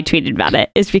upset and why I tweeted about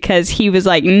it is because he was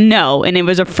like, no, and it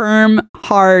was a firm,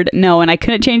 hard no, and I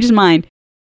couldn't change his mind.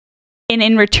 And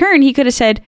in return, he could have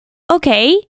said,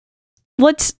 okay,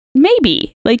 let's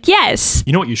maybe, like, yes.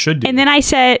 You know what you should do? And then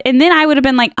I would have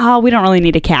been like, oh, we don't really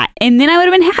need a cat. And then I would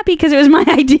have been happy because it was my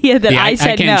idea that I said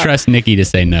no. I can't trust Nikki to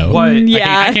say no. What?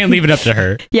 Yeah. I can't leave it up to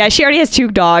her. Yeah, she already has 2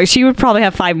 dogs. She would probably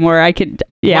have 5 more. I could,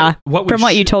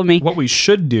 what you told me. What we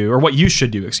should do, or what you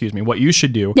should do, what you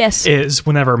should do yes. is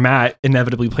whenever Matt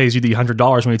inevitably pays you the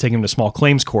 $100 when you take him to small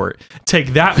claims court,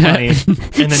 take that money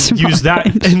and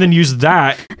then use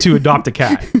that to adopt a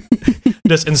cat.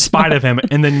 Just in spite of him,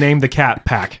 and then name the cat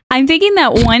Pack. I'm thinking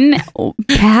that one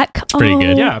Pack. Pretty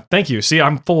good. Yeah, thank you. See,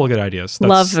 I'm full of good ideas.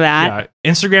 Love that.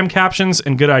 Yeah, Instagram captions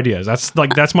and good ideas.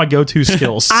 That's my go-to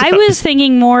skills. So. I was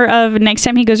thinking more of next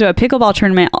time he goes to a pickleball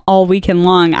tournament all weekend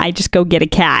long, I just go get a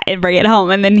cat and bring it home,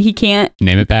 and then he can't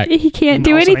name it Pack. He can't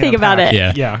do anything about it.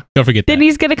 Yeah. Don't forget that. Then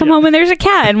he's gonna come home and there's a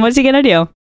cat, and what's he gonna do?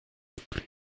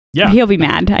 Yeah, he'll be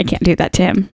mad. I can't do that to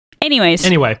him. Anyway.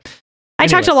 I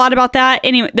talked a lot about that.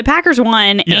 Anyway, the Packers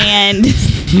won, and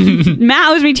Matt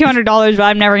owes me $200, but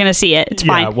I'm never going to see it. It's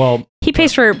fine. Well, he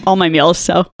pays for all my meals,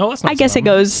 so I guess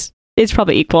it's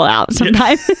probably equal out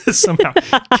sometime. Somehow.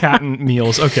 Cat and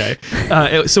meals. Okay.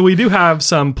 So we do have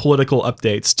some political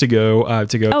updates to go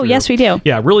through. Yes, we do.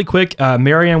 Yeah, really quick.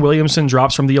 Marianne Williamson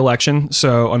drops from the election.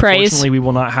 So unfortunately, we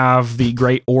will not have the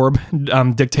great orb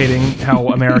dictating how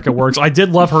America works. I did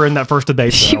love her in that first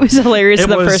debate, though. She was hilarious in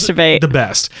the first debate. The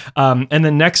best. And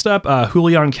then next up,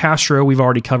 Julian Castro. We've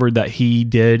already covered that he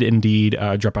did indeed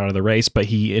drop out of the race, but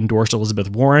he endorsed Elizabeth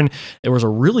Warren. It was a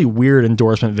really weird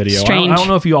endorsement video. Strange. I don't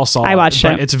know if you all saw I watched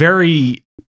it. It's very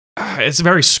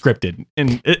scripted,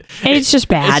 and it's just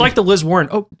bad. It's like the Liz Warren.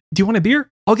 Oh, do you want a beer?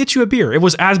 I'll get you a beer. It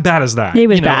was as bad as that. It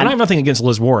was bad. And I have nothing against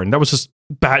Liz Warren. That was just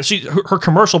bad. Her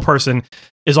commercial person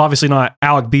is obviously not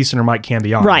Alec Beeson or Mike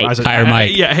Cambiano. Right. Hire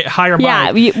Mike. Hire Mike.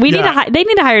 Yeah, we need to. They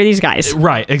need to hire these guys.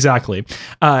 Right. Exactly.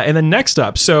 And then next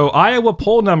up, so Iowa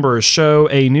poll numbers show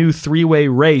a new 3-way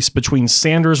race between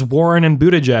Sanders, Warren, and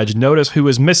Buttigieg. Notice who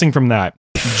is missing from that.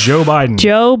 Joe Biden.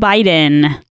 Joe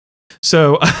Biden.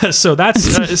 So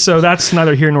that's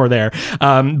neither here nor there.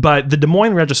 But the Des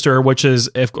Moines Register, which is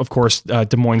of course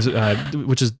Des Moines,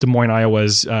 which is Des Moines,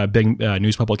 Iowa's big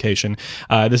news publication.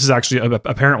 This is actually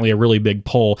apparently a really big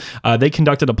poll. They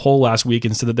conducted a poll last week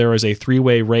and said that there is a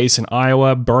 3-way race in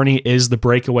Iowa. Bernie is the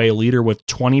breakaway leader with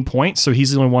 20 points, so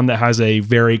he's the only one that has a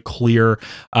very clear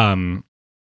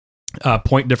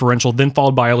point differential, then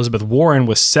followed by Elizabeth Warren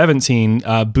with 17.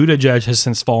 Buttigieg has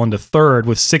since fallen to third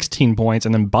with 16 points,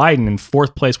 and then Biden in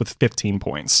fourth place with 15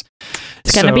 points.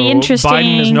 It's going to be interesting.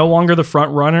 Biden is no longer the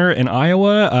front runner in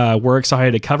Iowa. We're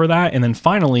excited to cover that. And then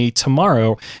finally,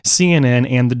 tomorrow, CNN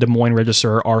and the Des Moines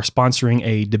Register are sponsoring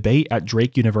a debate at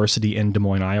Drake University in Des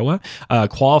Moines, Iowa.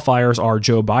 Qualifiers are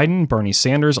Joe Biden, Bernie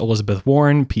Sanders, Elizabeth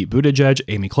Warren, Pete Buttigieg,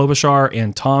 Amy Klobuchar,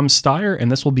 and Tom Steyer. And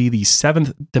this will be the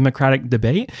 7th Democratic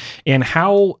debate. And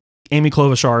how Amy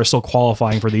Klobuchar is still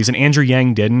qualifying for these, and Andrew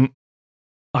Yang didn't.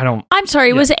 I'm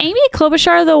sorry. Was Amy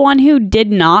Klobuchar the one who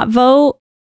did not vote?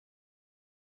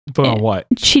 Vote on what?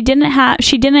 She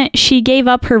gave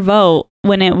up her vote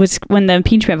when the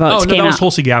impeachment votes came out. That was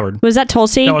Tulsi Gabbard. Was that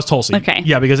Tulsi? That was Tulsi. Okay.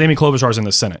 Yeah, because Amy Klobuchar is in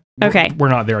the Senate. Okay. We're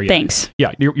not there yet. Thanks.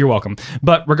 Yeah, you're welcome.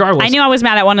 But regardless. I knew I was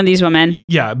mad at one of these women.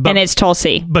 Yeah. And it's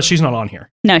Tulsi. But she's not on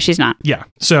here. No, she's not. Yeah.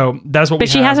 So that's what But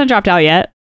she hasn't dropped out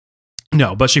yet.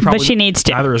 No, but she needs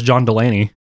to. Neither is John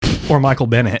Delaney or Michael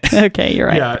Bennett. Okay, you're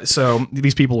right. Yeah, so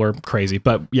these people are crazy,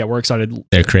 but yeah, we're excited.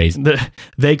 They're crazy.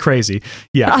 They crazy.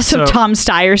 Yeah. Also, Tom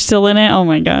Steyer's still in it. Oh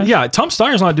my gosh. Yeah, Tom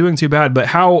Steyer's not doing too bad, but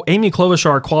how Amy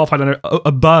Klobuchar qualified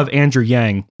above Andrew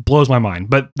Yang blows my mind.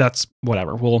 But that's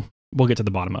whatever. We'll get to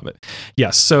the bottom of it.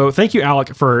 Yes. So thank you,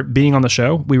 Alec, for being on the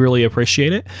show. We really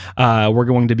appreciate it. We're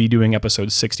going to be doing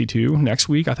episode 62 next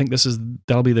week. I think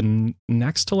that'll be the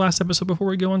next to last episode before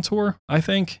we go on tour, I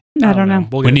think. I don't know.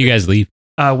 When do you guys leave?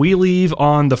 We leave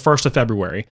on the 1st of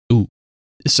February. Ooh.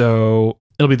 So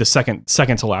It'll be the second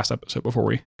to last episode before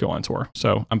we go on tour.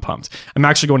 So I'm pumped. I'm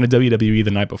actually going to WWE the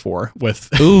night before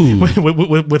with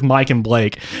with Mike and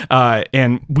Blake.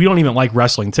 And we don't even like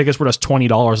wrestling. Tickets were just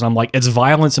 $20. And I'm like, it's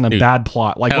violence and a bad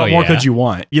plot. Like, what more could you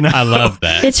want? You know? I love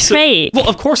that. It's fake. Well,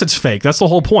 of course it's fake. That's the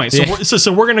whole point.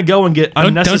 So we're going to go and get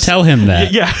unnecessary. Don't tell him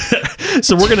that. Yeah.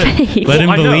 So we're going to let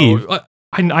him believe.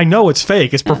 I know it's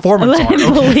fake. It's performance art. Let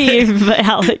him believe,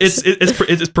 Alex.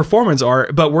 It's performance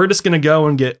art, but we're just going to go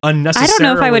and get unnecessary. I don't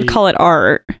know if I would call it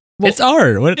art. Well, it's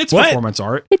art. It's performance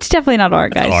art. It's definitely not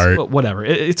art, guys. Art. Well, whatever.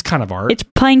 It's kind of art. It's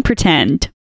playing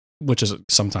pretend. Which is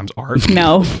sometimes art.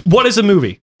 No. What is a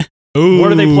movie? Ooh.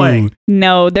 What are they playing?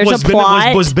 No, there's a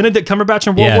plot. Was Benedict Cumberbatch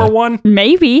in World War I?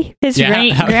 Maybe. His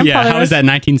grandfather. Yeah, how is that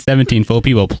 1917 full of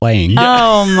people playing?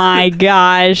 Oh my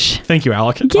gosh. Thank you,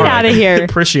 Alec. Get out of here.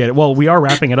 Appreciate it. Well, we are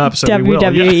wrapping it up, so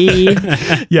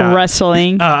WWE we will.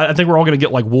 wrestling. I think we're all going to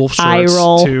get like wolf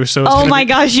shorts too. So oh my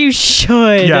gosh, you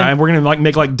should. Yeah, and we're going to like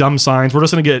make like dumb signs. We're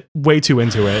just going to get way too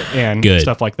into it and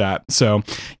stuff like that. So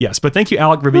yes, but thank you,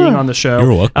 Alec, for being on the show.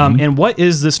 You're welcome. And what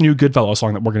is this new Goodfella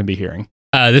song that we're going to be hearing?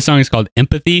 This song is called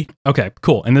Empathy. Okay,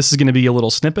 cool. And this is going to be a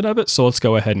little snippet of it, so let's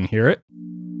go ahead and hear it.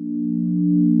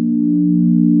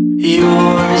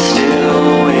 You're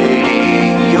still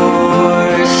waiting,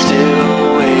 you're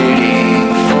still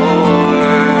waiting for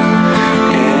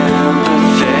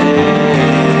empathy.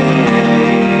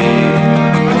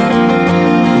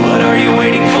 What are you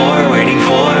waiting for, waiting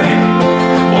for?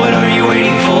 What are you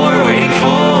waiting for, waiting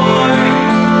for?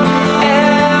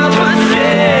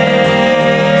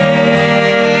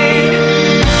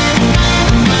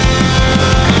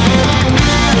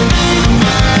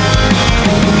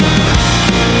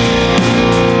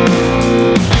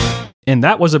 And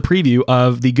that was a preview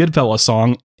of the Goodfella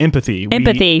song, Empathy.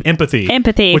 Empathy.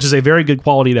 Which is a very good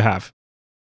quality to have.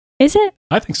 Is it?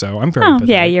 I think so. I'm very empathetic,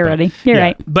 yeah, you're ready. You're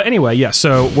right. But anyway, yeah,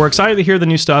 so we're excited to hear the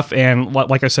new stuff. And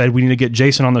like I said, we need to get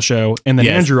Jason on the show and then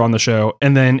Andrew on the show.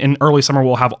 And then in early summer,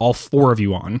 we'll have all four of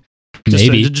you on.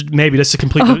 Maybe just to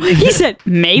complete. He said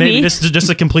maybe just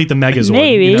to complete the Megazord.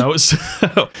 Maybe. You know? So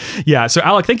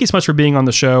Alec, thank you so much for being on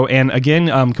the show. And again,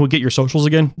 can we get your socials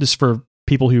again, just for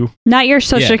people who not your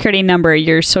social security number,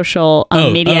 your social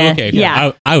media. Okay.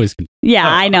 Yeah, I was. Yeah,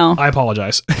 I know. I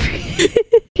apologize.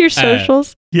 Your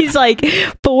socials. He's like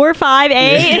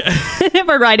 458.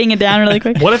 We're writing it down really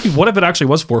quick. What if it actually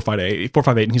was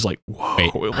 458, and he's like, whoa,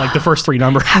 like the first three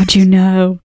numbers? How'd you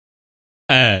know?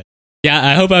 Yeah,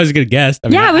 I hope I was a good guest. I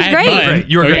mean, it was great.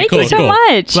 You were great. Thank you so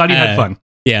much. Glad you had fun.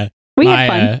 Yeah, we had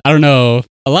fun. I don't know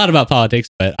a lot about politics,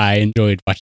 but I enjoyed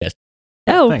watching this.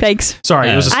 Oh, thanks. Sorry,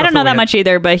 it was I don't know that much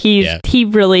either, but he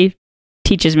really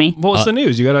teaches me. Well, it's the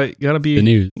news. You gotta be the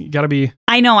news. You gotta be.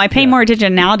 I know. I pay more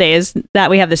attention nowadays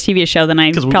that we have this TV show than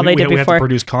I probably did before. We have to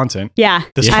produce content. Yeah,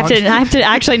 I have to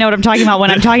actually know what I'm talking about when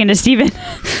I'm talking to Steven.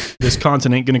 This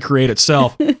content ain't gonna create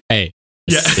itself. Hey.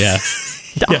 Yeah.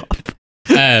 Stop.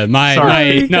 No,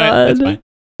 that's fine.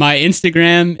 My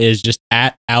Instagram is just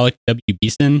at Alec W.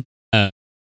 Beeson. And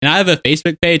I have a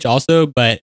Facebook page also,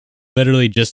 but literally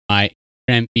just my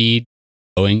Instagram feed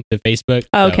going to Facebook.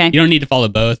 Oh, okay. So you don't need to follow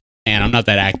both, and I'm not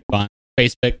that active on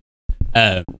Facebook.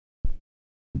 And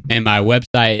my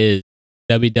website is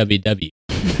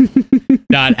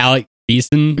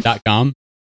www.alecbeeson.com.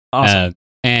 Awesome.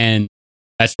 And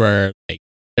that's where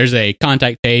there's a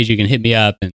contact page. You can hit me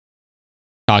up and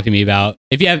talk to me about.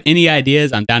 If you have any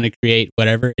ideas, I'm down to create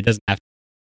whatever. It doesn't have to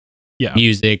be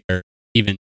music or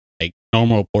even like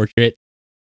normal portrait.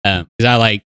 Because I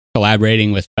like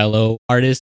collaborating with fellow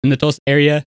artists in the Tulsa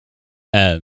area.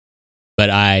 But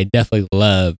I definitely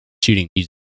love shooting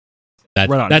music.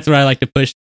 That's where I like to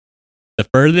push the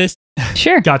furthest.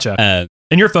 Sure. Gotcha.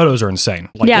 And your photos are insane.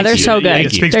 They're so good.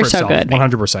 It speaks for itself.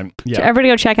 100%. Yeah. So everybody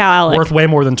go check out Alec. Worth way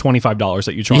more than $25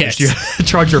 that you charged. Yes. You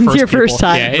charge your first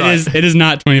time. Yeah, it is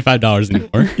not $25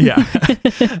 anymore. Yeah.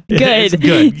 Good.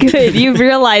 You've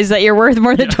realized that you're worth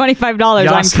more than $25.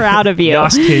 I'm proud of you.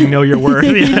 Yas King, know your worth.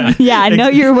 Yeah, know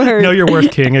your worth. Know your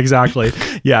worth, King. Exactly.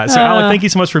 Yeah. So Alec, thank you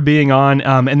so much for being on.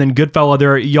 And then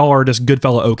Goodfella, y'all are just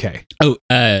Goodfella okay. Oh,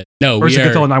 no. Or is it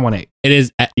Goodfella 918? It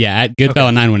is, at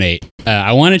Goodfella 918.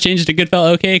 I want to change it to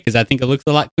Goodfella okay because I think it looks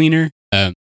a lot cleaner.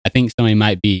 I think somebody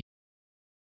might be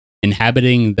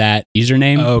inhabiting that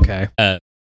username. Oh, okay.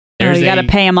 You got to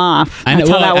pay him off. That's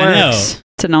how that works.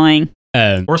 It's annoying.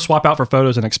 Or swap out for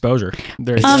photos and exposure.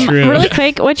 There's true. Really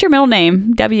quick, what's your middle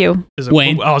name? W. Is it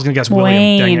Wayne. I was going to guess William.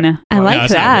 Wayne. Dang it. I like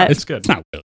that. It's good. It's not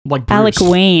William. Like Bruce. Alec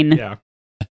Wayne. Yeah.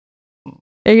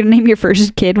 Are you going to name your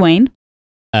first kid Wayne?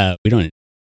 We don't.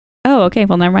 Oh, okay.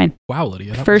 Well, never mind. Wow,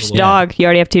 Lydia. First dog. You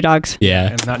already have 2 dogs.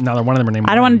 Yeah. And neither one of them are named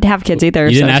I don't want to have kids either.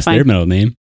 You didn't ask their middle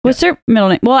name. What's their middle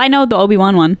name? Well, I know the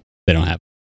Obi-Wan one. They don't have.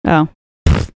 Oh.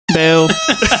 Boo.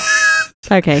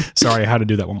 Okay. Sorry, I had to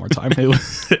do that one more time.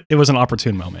 It was an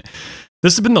opportune moment.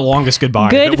 This has been the longest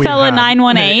goodbye. Goodfella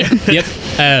 918. Yep.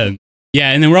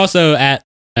 Yeah, and then we're also at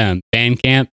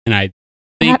Bandcamp, and I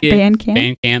think at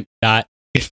Bandcamp?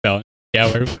 Bandcamp.Goodfella.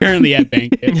 Yeah, we're currently at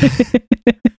Bandcamp.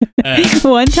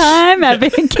 One time at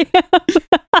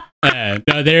Bandcamp.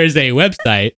 No, there is a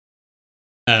website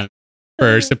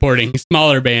for supporting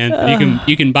smaller bands.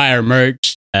 You can buy our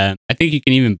merch. I think you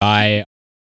can even buy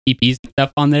EPs and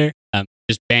stuff on there.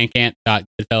 Just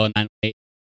bandcamp.goodfella918.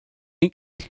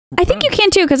 I think you can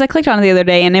too, because I clicked on it the other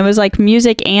day and it was like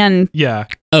music and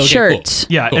shirts.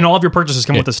 Cool. Yeah, cool. And all of your purchases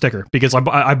come with a sticker because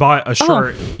I bought a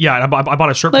shirt. Oh. Yeah, I bought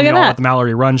a shirt from y'all at the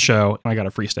Mallory Run show and I got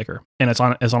a free sticker. And it's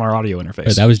on our audio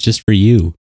interface. Oh, that was just for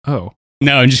you. Oh.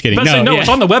 No, I'm just kidding. It's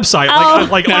on the website. I was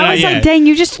like, dang,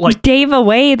 you just gave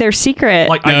away their secret.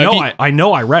 I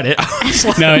know I read it.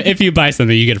 No, if you buy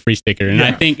something, you get a free sticker. And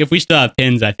I think if we still have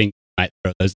pins, I think we might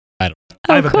throw those.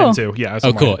 I have a pin too. Yeah.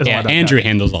 Cool. Yeah, Andrew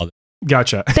handles all that.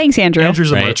 Gotcha. Thanks, Andrew.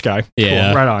 Andrew's a merch guy. Yeah.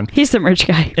 Cool. Right on. He's the merch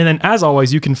guy. And then, as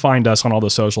always, you can find us on all the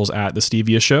socials at The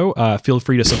Stevia Show. Feel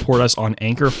free to support us on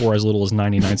Anchor for as little as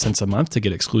 99 cents a month to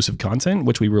get exclusive content,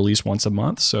 which we release once a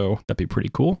month. So that'd be pretty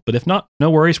cool. But if not,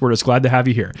 no worries. We're just glad to have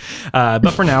you here.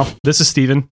 But for now, this is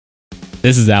Steven.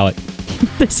 This is Alec.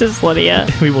 This is Lydia.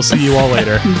 We will see you all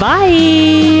later.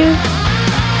 Bye.